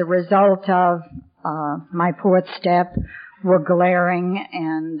character as a result of my 4th step were glaring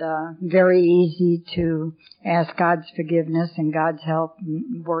and very easy to ask God's forgiveness and God's help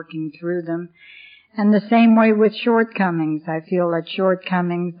in working through them. And the same way with shortcomings. I feel that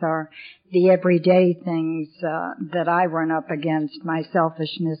shortcomings are the everyday things that I run up against, my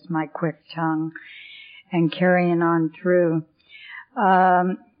selfishness, my quick tongue, and carrying on through.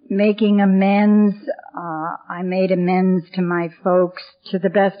 Making amends, I made amends to my folks to the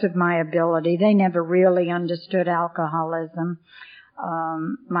best of my ability. They never really understood alcoholism.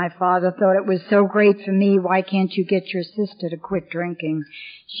 My father thought it was so great for me, why can't you get your sister to quit drinking?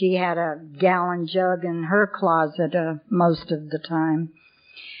 She had a gallon jug in her closet most of the time.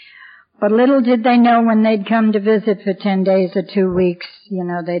 But little did they know when they'd come to visit for 10 days or 2 weeks,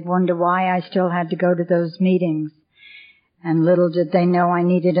 they'd wonder why I still had to go to those meetings. And little did they know I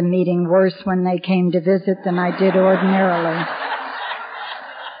needed a meeting worse when they came to visit than I did ordinarily.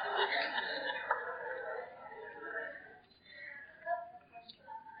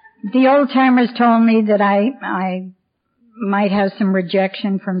 The old-timers told me that I might have some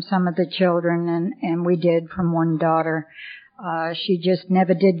rejection from some of the children, and we did from one daughter. She just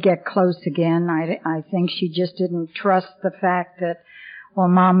never did get close again. I think she just didn't trust the fact that, well,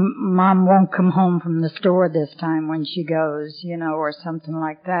 mom won't come home from the store this time when she goes, or something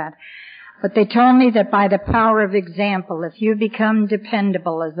like that. But they told me that by the power of example, if you become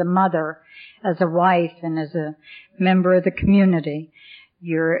dependable as a mother, as a wife, and as a member of the community,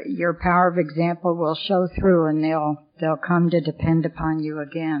 your power of example will show through, and they'll come to depend upon you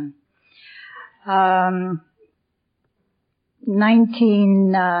again. I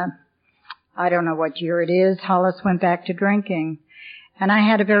don't know what year it is, Hollis went back to drinking. And I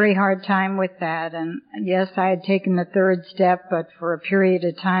had a very hard time with that. And yes, I had taken the third step, but for a period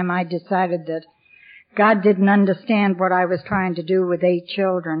of time I decided that God didn't understand what I was trying to do with 8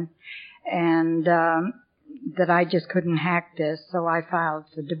 children, and that I just couldn't hack this, so I filed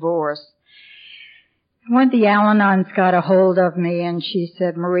for divorce. One of the Al-Anons got a hold of me, and she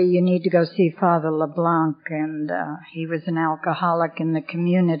said, Marie, you need to go see Father LeBlanc, and he was an alcoholic in the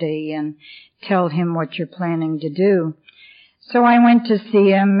community, and tell him what you're planning to do. So I went to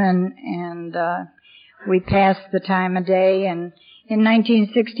see him, and we passed the time of day, and in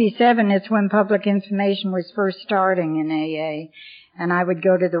 1967, it's when public information was first starting in AA. And I would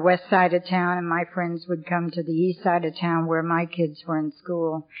go to the west side of town, and my friends would come to the east side of town where my kids were in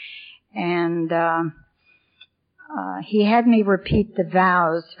school. And he had me repeat the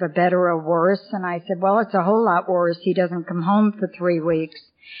vows, for better or worse. And I said, well, it's a whole lot worse. He doesn't come home for 3 weeks.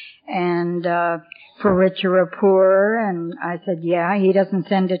 And for richer or poorer. And I said, yeah, he doesn't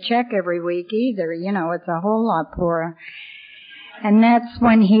send a check every week either. It's a whole lot poorer. And that's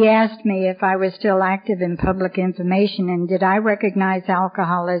when he asked me if I was still active in public information and did I recognize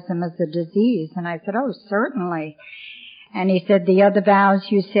alcoholism as a disease. And I said, oh, certainly. And he said, the other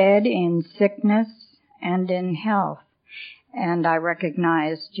vows you said in sickness and in health. And I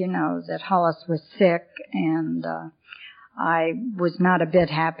recognized, that Hollis was sick, and I was not a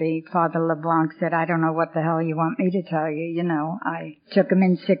bit happy. Father LeBlanc said, I don't know what the hell you want me to tell you. I took him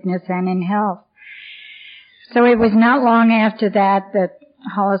in sickness and in health. So it was not long after that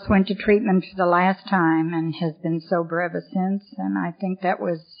Hollis went to treatment for the last time and has been sober ever since. And I think that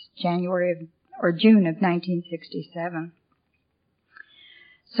was June of 1967.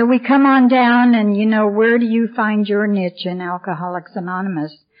 So we come on down, and where do you find your niche in Alcoholics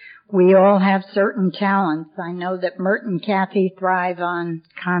Anonymous? We all have certain talents. I know that Mert and Kathy thrive on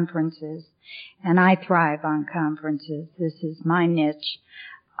conferences, and I thrive on conferences. This is my niche.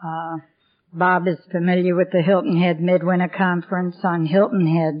 Bob is familiar with the Hilton Head Midwinter Conference. On Hilton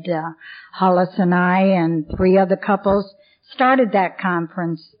Head, Hollis and I and 3 other couples started that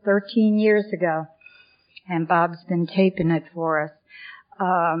conference 13 years ago, and Bob's been taping it for us.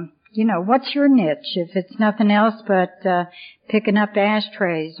 What's your niche? If it's nothing else but picking up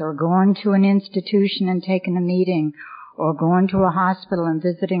ashtrays, or going to an institution and taking a meeting, or going to a hospital and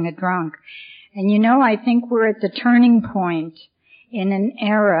visiting a drunk. And I think we're at the turning point in an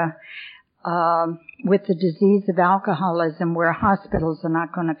era with the disease of alcoholism where hospitals are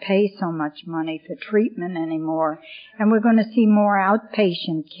not going to pay so much money for treatment anymore, and we're going to see more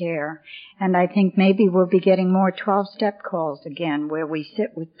outpatient care. And I think maybe we'll be getting more 12-step calls again, where we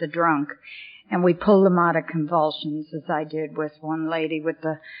sit with the drunk and we pull them out of convulsions, as I did with one lady with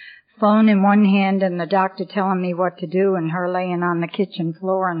the phone in one hand and the doctor telling me what to do, and her laying on the kitchen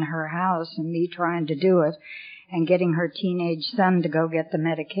floor in her house and me trying to do it, and getting her teenage son to go get the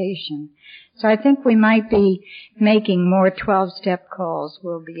medication. So I think we might be making more 12-step calls.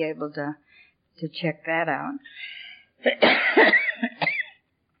 We'll be able to check that out.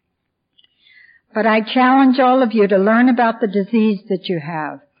 But I challenge all of you to learn about the disease that you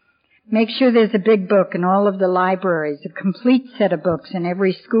have. Make sure there's a big book in all of the libraries, a complete set of books in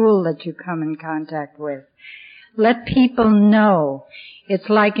every school that you come in contact with. Let people know. It's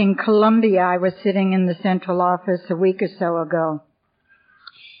like in Columbia, I was sitting in the central office a week or so ago,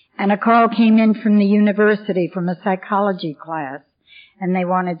 and a call came in from the university from a psychology class, and they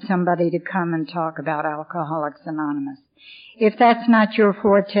wanted somebody to come and talk about Alcoholics Anonymous. If that's not your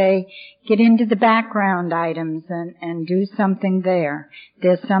forte, get into the background items and do something there.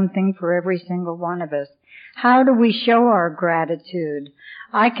 There's something for every single one of us. How do we show our gratitude?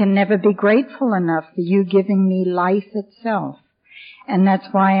 I can never be grateful enough for you giving me life itself. And that's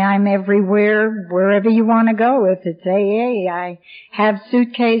why I'm everywhere, wherever you want to go. If it's AA, I have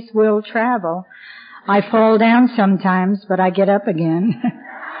suitcase, will travel. I fall down sometimes, but I get up again.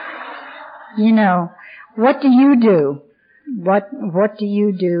 You know, what do you do? What do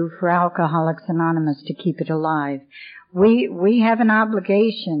you do for Alcoholics Anonymous to keep it alive? We have an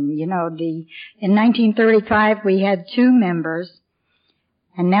obligation. You know, in 1935 we had 2 members,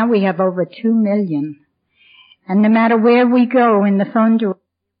 and now we have over 2 million. And no matter where we go in the phone directory,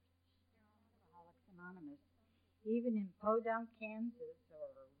 Alcoholics Anonymous, even in Podunk, Kansas, or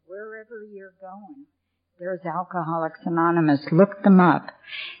wherever you're going, there's Alcoholics Anonymous. Look them up.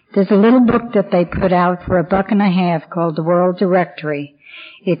 There's a little book that they put out for $1.50 called The World Directory.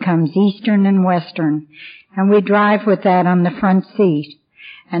 It comes Eastern and Western, and we drive with that on the front seat.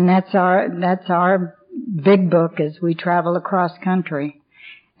 And that's our big book as we travel across country.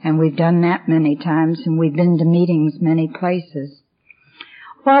 And we've done that many times, and we've been to meetings many places.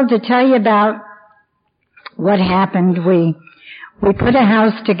 Well, to tell you about what happened, we put a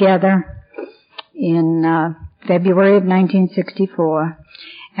house together in February of 1964,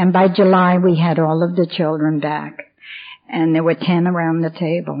 and by July we had all of the children back, and there were 10 around the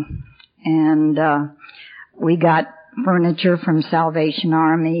table. And we got furniture from Salvation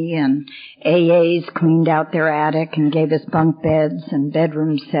Army, and AAs cleaned out their attic and gave us bunk beds and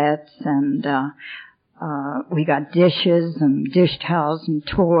bedroom sets, and we got dishes and dish towels and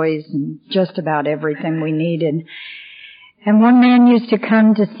toys and just about everything we needed. And one man used to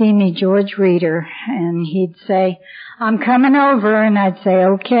come to see me, George Reeder, and he'd say, "I'm coming over," and I'd say,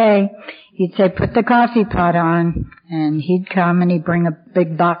 "Okay." He'd say, "Put the coffee pot on," and he'd come and he'd bring a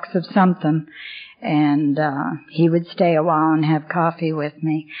big box of something. And he would stay a while and have coffee with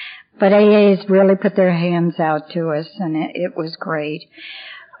me. But AAs really put their hands out to us, and it was great.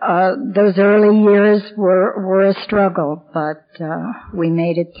 Those early years were a struggle, but we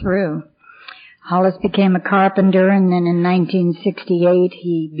made it through. Hollis became a carpenter, and then in 1968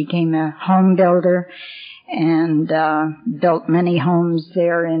 he became a home builder and built many homes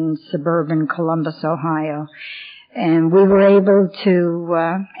there in suburban Columbus, Ohio. And we were able to,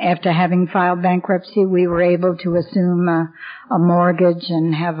 after having filed bankruptcy, we were able to assume a mortgage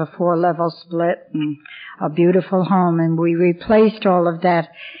and have a 4-level split and a beautiful home. And we replaced all of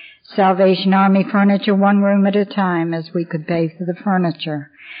that Salvation Army furniture 1 room at a time as we could pay for the furniture.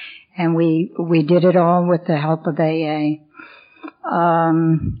 And we did it all with the help of AA.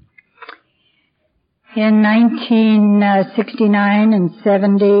 In 1969 and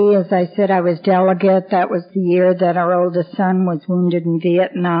 70, as I said, I was delegate. That was the year that our oldest son was wounded in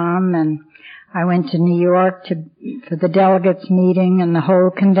Vietnam, and I went to New York for the delegates meeting, and the whole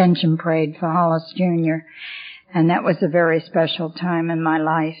convention prayed for Hollis Jr., and that was a very special time in my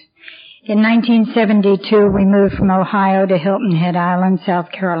life. In 1972, we moved from Ohio to Hilton Head Island,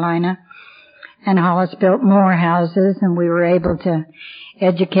 South Carolina, and Hollis built more houses, and we were able to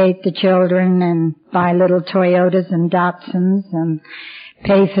educate the children and buy little Toyotas and Datsuns and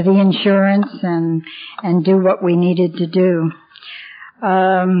pay for the insurance and do what we needed to do.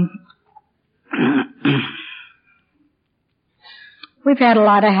 We've had a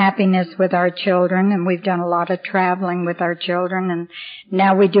lot of happiness with our children, and we've done a lot of traveling with our children, and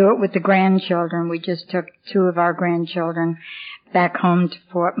now we do it with the grandchildren. We just took 2 of our grandchildren back home to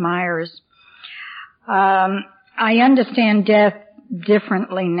Fort Myers. I understand death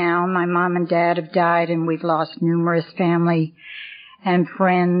differently now. My mom and dad have died, and we've lost numerous family and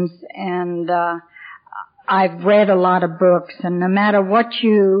friends, and I've read a lot of books, and no matter what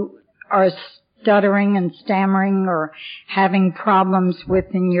you are stuttering and stammering or having problems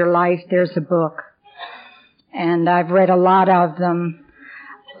with in your life, there's a book. And I've read a lot of them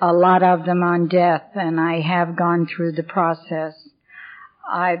on death, and I have gone through the process.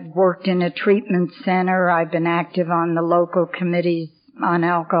 I've worked in a treatment center. I've been active on the local committees on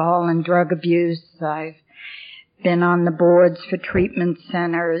alcohol and drug abuse. I've been on the boards for treatment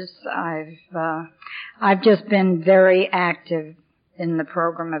centers. I've just been very active in the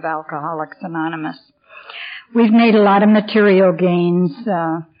program of Alcoholics Anonymous. We've made a lot of material gains.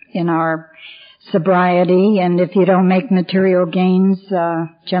 in our sobriety, and if you don't make material gains,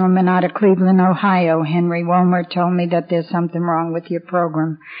 gentleman out of Cleveland, Ohio, Henry Wilmer, told me that there's something wrong with your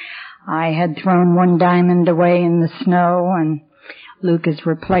program. I had thrown one diamond away in the snow, and Luke has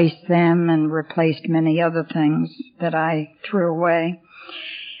replaced them and replaced many other things that I threw away.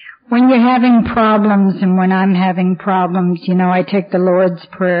 When you're having problems, and when I'm having problems, I take the Lord's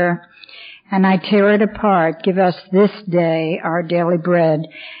Prayer and I tear it apart. Give us this day our daily bread.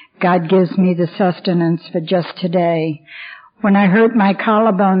 God gives me the sustenance for just today. When I hurt my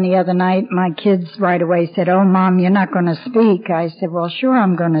collarbone the other night, my kids right away said, "Oh, Mom, you're not going to speak." I said, "Well, sure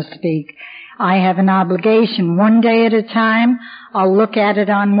I'm going to speak. I have an obligation. One day at a time. I'll look at it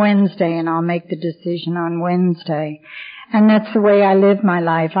on Wednesday and I'll make the decision on Wednesday." And that's the way I live my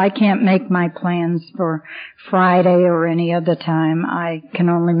life. I can't make my plans for Friday or any other time. I can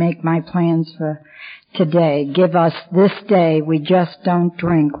only make my plans for today. Give us this day. We just don't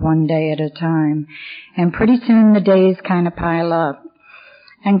drink one day at a time. And pretty soon the days kind of pile up.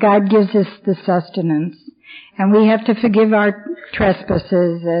 And God gives us the sustenance. And we have to forgive our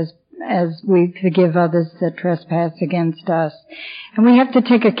trespasses as we forgive others that trespass against us. And we have to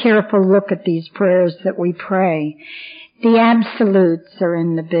take a careful look at these prayers that we pray. The absolutes are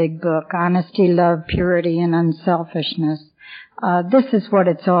in the big book: honesty, love, purity, and unselfishness. This is what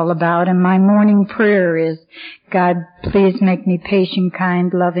it's all about, and my morning prayer is, God, please make me patient,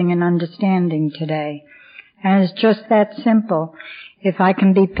 kind, loving, and understanding today. And it's just that simple. If I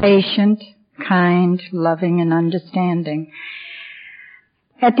can be patient, kind, loving, and understanding.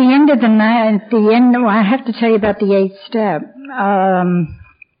 At the end of the night, I have to tell you about the 8th step.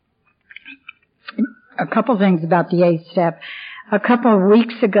 A couple things about the 8th step. A couple of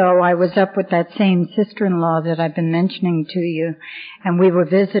weeks ago, I was up with that same sister-in-law that I've been mentioning to you, and we were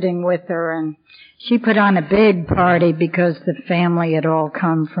visiting with her, and she put on a big party because the family had all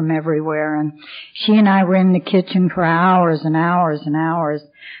come from everywhere, and she and I were in the kitchen for hours and hours and hours,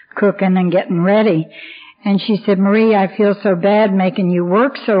 cooking and getting ready. And she said, "Marie, I feel so bad making you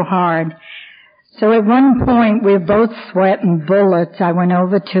work so hard." So at one point, we were both sweating bullets. I went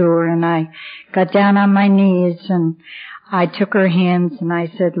over to her and I got down on my knees and I took her hands and I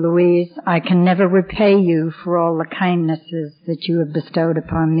said, "Louise, I can never repay you for all the kindnesses that you have bestowed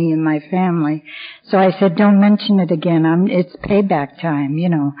upon me and my family." So I said, "Don't mention it again. It's payback time,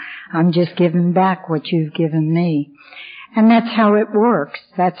 I'm just giving back what you've given me." And that's how it works.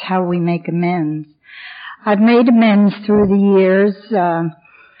 That's how we make amends. I've made amends through the years.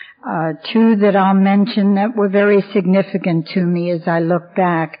 Two that I'll mention that were very significant to me as I look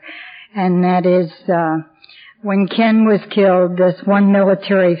back, and that is when Ken was killed, this one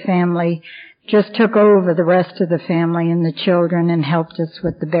military family just took over the rest of the family and the children and helped us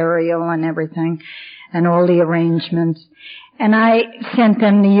with the burial and everything and all the arrangements. And I sent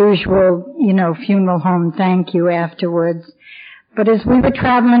them the usual, funeral home thank you afterwards. But as we were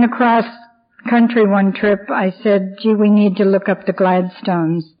traveling across country one trip, I said, "Gee, we need to look up the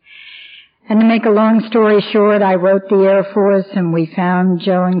Gladstones." And to make a long story short, I wrote the Air Force and we found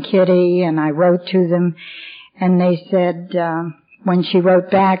Joe and Kitty and I wrote to them and they said, when she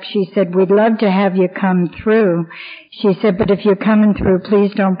wrote back, she said, "We'd love to have you come through." She said, "But if you're coming through,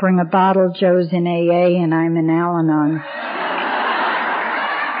 please don't bring a bottle. Joe's in AA and I'm in Al-Anon."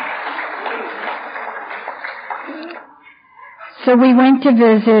 So we went to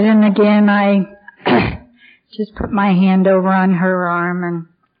visit and again I just put my hand over on her arm and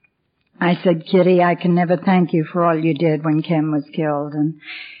I said, "Kitty, I can never thank you for all you did when Ken was killed." And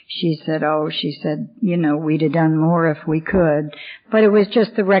she said, "We'd have done more if we could." But it was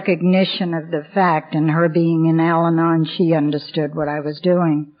just the recognition of the fact, and her being in Al-Anon, she understood what I was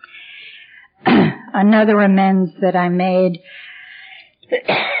doing. Another amends that I made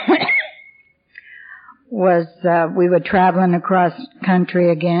was we were traveling across country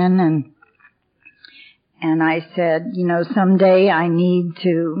again, and I said, someday I need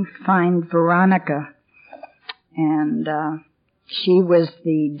to find Veronica. And she was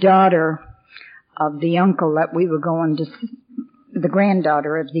the daughter of the uncle that we were going to see, the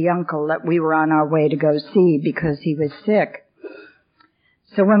granddaughter of the uncle that we were on our way to go see because he was sick.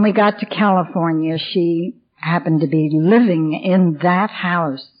 So when we got to California, she happened to be living in that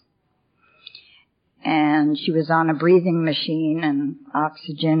house. And she was on a breathing machine and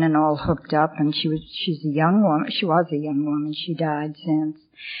oxygen and all hooked up, and she's a young woman. She was a young woman. She died since.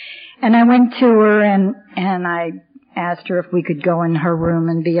 And I went to her and I asked her if we could go in her room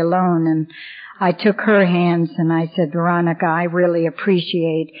and be alone, and I took her hands and I said, "Veronica, I really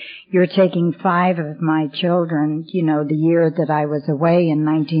appreciate your taking 5 of my children, the year that I was away in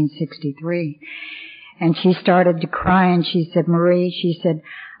 1963. And she started to cry, and she said, Marie, she said,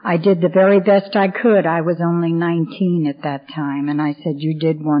 I did the very best I could. I was only 19 at that time. And I said, you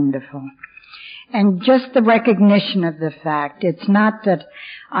did wonderful. And just the recognition of the fact, it's not that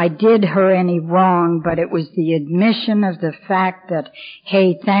I did her any wrong, but it was the admission of the fact that,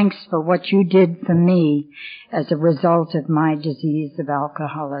 hey, thanks for what you did for me as a result of my disease of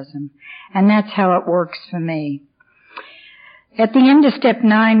alcoholism. And that's how it works for me. At the end of step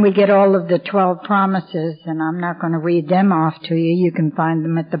 9, we get all of the 12 promises, and I'm not going to read them off to you. You can find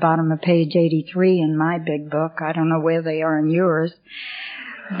them at the bottom of page 83 in my big book. I don't know where they are in yours.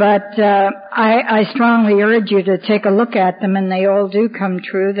 But I strongly urge you to take a look at them, and they all do come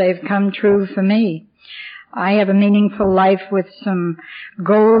true. They've come true for me. I have a meaningful life with some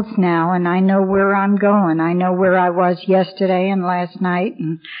goals now, and I know where I'm going. I know where I was yesterday and last night,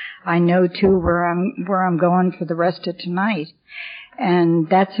 and I know too where I'm going for the rest of tonight. And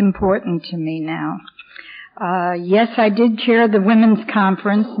that's important to me now. Yes, I did chair the women's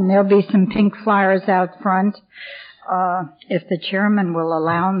conference, and there'll be some pink flyers out front. If the chairman will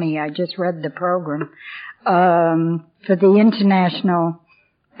allow me, I just read the program, for the International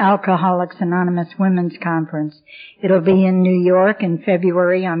Alcoholics Anonymous Women's Conference. It'll be in New York in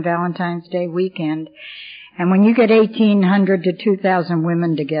February on Valentine's Day weekend. And when you get 1,800 to 2,000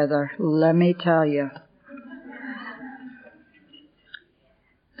 women together, let me tell you,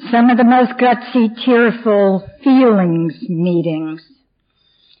 some of the most gutsy, tearful feelings meetings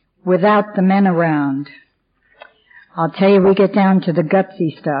without the men around. I'll tell you, we get down to the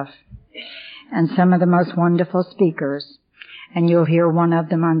gutsy stuff, and some of the most wonderful speakers, and you'll hear one of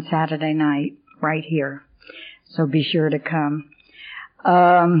them on Saturday night right here, so be sure to come.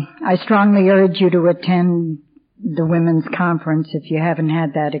 I strongly urge you to attend the women's conference if you haven't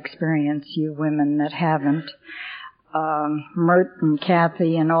had that experience, you women that haven't. Mert and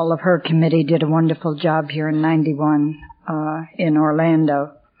Kathy and all of her committee did a wonderful job here in 91 in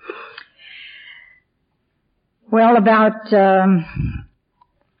Orlando. Well, about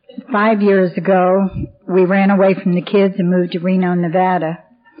 5 years ago, we ran away from the kids and moved to Reno, Nevada.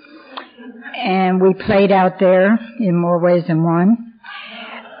 And we played out there in more ways than one.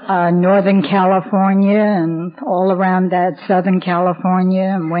 Northern California and all around that, Southern California,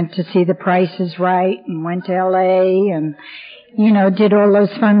 and went to see The Price is Right, and went to LA, and, did all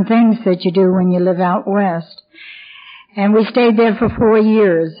those fun things that you do when you live out west. And we stayed there for 4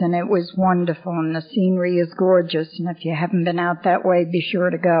 years, and it was wonderful, and the scenery is gorgeous, and if you haven't been out that way, be sure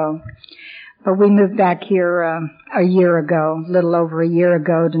to go. But we moved back here a year ago, a little over a year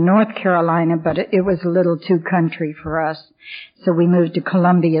ago, to North Carolina, but it was a little too country for us. So we moved to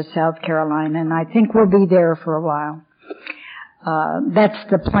Columbia, South Carolina, and I think we'll be there for a while. That's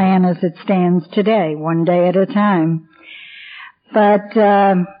the plan as it stands today, one day at a time. But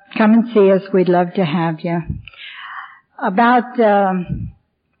come and see us. We'd love to have you. About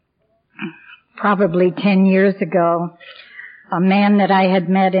probably 10 years ago, a man that I had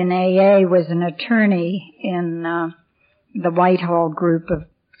met in AA was an attorney in the Whitehall group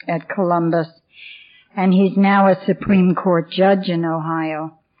at Columbus, and he's now a Supreme Court judge in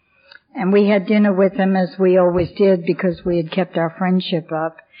Ohio. And we had dinner with him, as we always did, because we had kept our friendship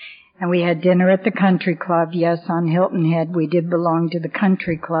up. And we had dinner at the country club, yes, on Hilton Head. We did belong to the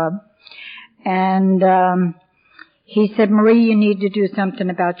country club. And he said, Marie, you need to do something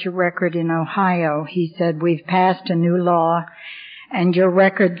about your record in Ohio. He said, we've passed a new law, and your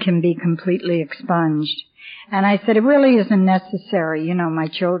record can be completely expunged. And I said, it really isn't necessary. My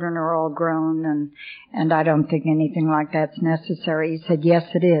children are all grown, and I don't think anything like that's necessary. He said, yes,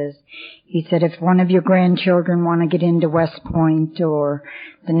 it is. He said, if one of your grandchildren want to get into West Point or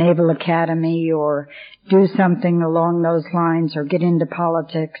the Naval Academy or do something along those lines or get into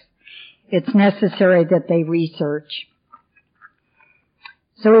politics, it's necessary that they research.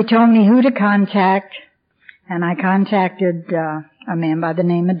 So he told me who to contact, and I contacted a man by the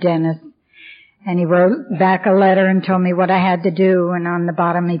name of Dennis. And he wrote back a letter and told me what I had to do, and on the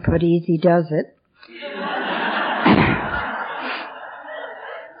bottom he put, easy does it.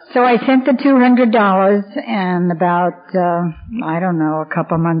 So I sent the $200, and about, a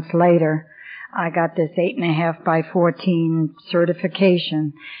couple months later, I got this 8.5 by 14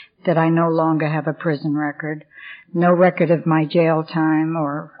 certification that I no longer have a prison record. No record of my jail time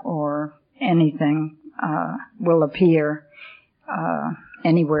or anything will appear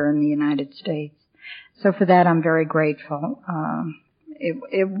anywhere in the United States. So for that, I'm very grateful.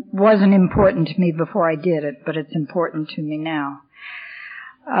 It wasn't important to me before I did it, but it's important to me now.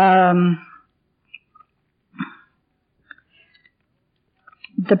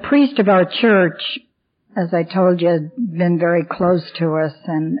 The priest of our church as I told you, had been very close to us,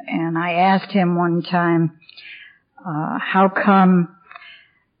 and I asked him one time, how come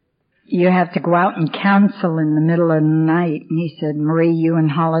you have to go out and counsel in the middle of the night? And he said, Marie, you and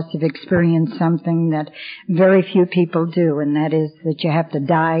Hollis have experienced something that very few people do, and that is that you have to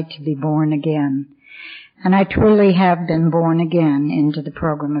die to be born again. And I truly have been born again into the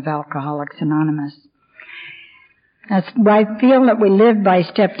program of Alcoholics Anonymous. I feel that we live by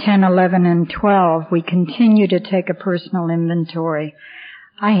step 10, 11, and 12. We continue to take a personal inventory.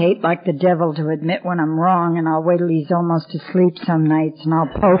 I hate like the devil to admit when I'm wrong, and I'll wait till he's almost asleep some nights and I'll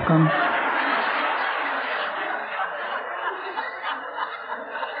poke him.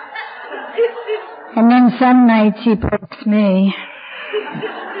 And then some nights he pokes me.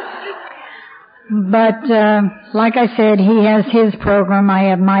 But, like I said, he has his program, I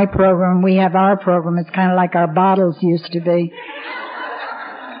have my program, we have our program. It's kind of like our bottles used to be.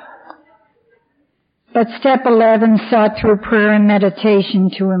 But step 11 sought through prayer and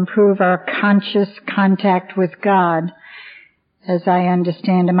meditation to improve our conscious contact with God. As I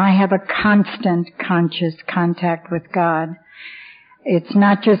understand him, I have a constant conscious contact with God. It's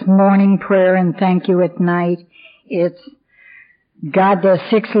not just morning prayer and thank you at night. It's, God, there's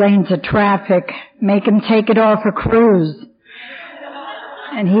 6 lanes of traffic. Make him take it off a cruise.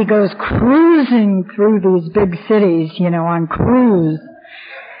 And he goes cruising through these big cities, on cruise.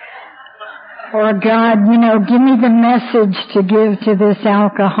 Or God, give me the message to give to this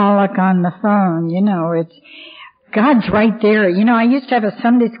alcoholic on the phone. It's, God's right there. I used to have a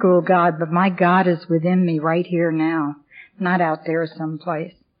Sunday school God, but my God is within me right here now, not out there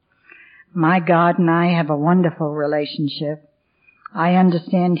someplace. My God and I have a wonderful relationship. I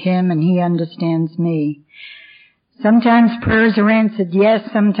understand him and he understands me. Sometimes prayers are answered yes,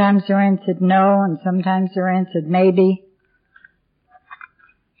 sometimes they're answered no, and sometimes they're answered maybe.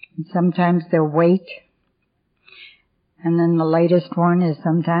 And sometimes they'll wait. And then the latest one is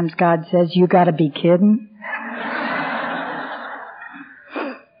sometimes God says, you gotta be kidding.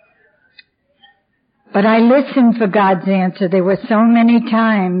 But I listened for God's answer. There were so many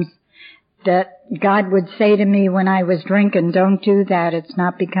times that God would say to me when I was drinking, don't do that. It's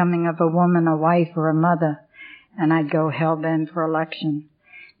not becoming of a woman, a wife, or a mother. And I'd go hell-bent for election.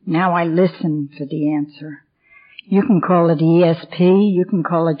 Now I listen for the answer. You can call it ESP, you can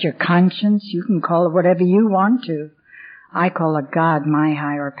call it your conscience, you can call it whatever you want to. I call it God, my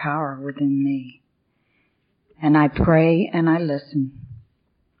higher power within me. And I pray and I listen.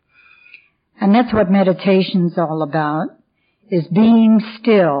 And that's what meditation's all about, is being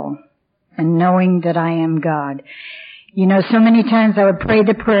still and knowing that I am God. So many times I would pray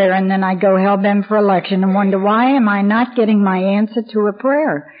the prayer and then I'd go hell-bent for election and wonder, why am I not getting my answer to a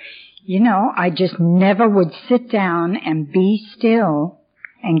prayer? I just never would sit down and be still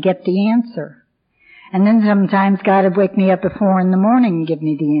and get the answer. And then sometimes God would wake me up at 4 a.m. and give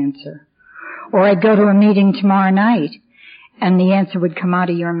me the answer. Or I'd go to a meeting tomorrow night and the answer would come out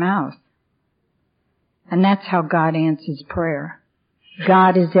of your mouth. And that's how God answers prayer.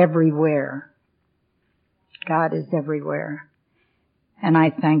 God is everywhere. God is everywhere. And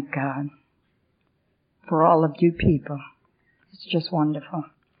I thank God for all of you people. It's just wonderful.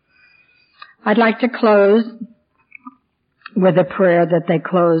 I'd like to close with a prayer that they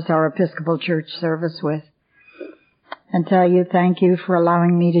close our Episcopal Church service with, and tell you thank you for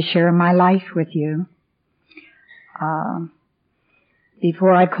allowing me to share my life with you.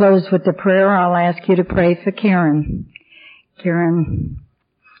 Before I close with the prayer, I'll ask you to pray for Karen. Karen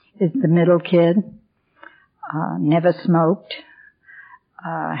is the middle kid, never smoked,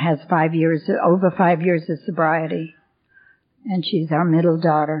 has over 5 years of sobriety, and she's our middle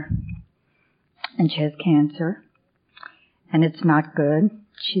daughter. And she has cancer, and it's not good.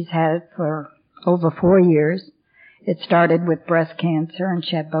 She's had it for over 4 years. It started with breast cancer, and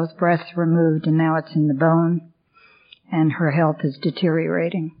she had both breasts removed, and now it's in the bone, and her health is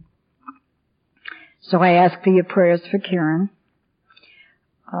deteriorating. So I ask for your prayers for Karen.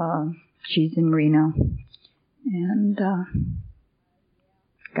 She's in Reno, and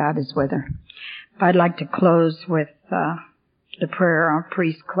God is with her. I'd like to close with the prayer our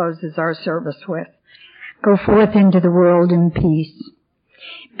priest closes our service with. Go forth into the world in peace.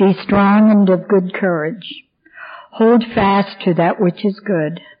 Be strong and of good courage. Hold fast to that which is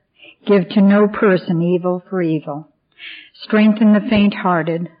good. Give to no person evil for evil. Strengthen the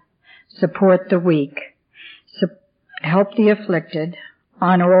faint-hearted. Support the weak. Help the afflicted.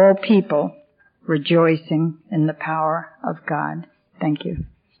 Honor all people, rejoicing in the power of God. Thank you.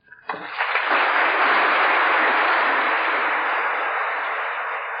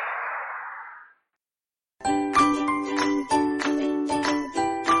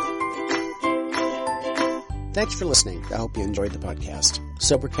 Thanks for listening. I hope you enjoyed the podcast.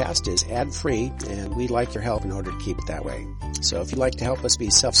 Sobercast is ad-free, and we'd like your help in order to keep it that way. So if you'd like to help us be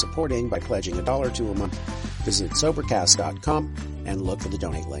self-supporting by pledging $1 or $2 a month, visit Sobercast.com and look for the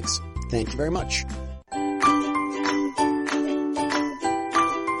donate links. Thank you very much.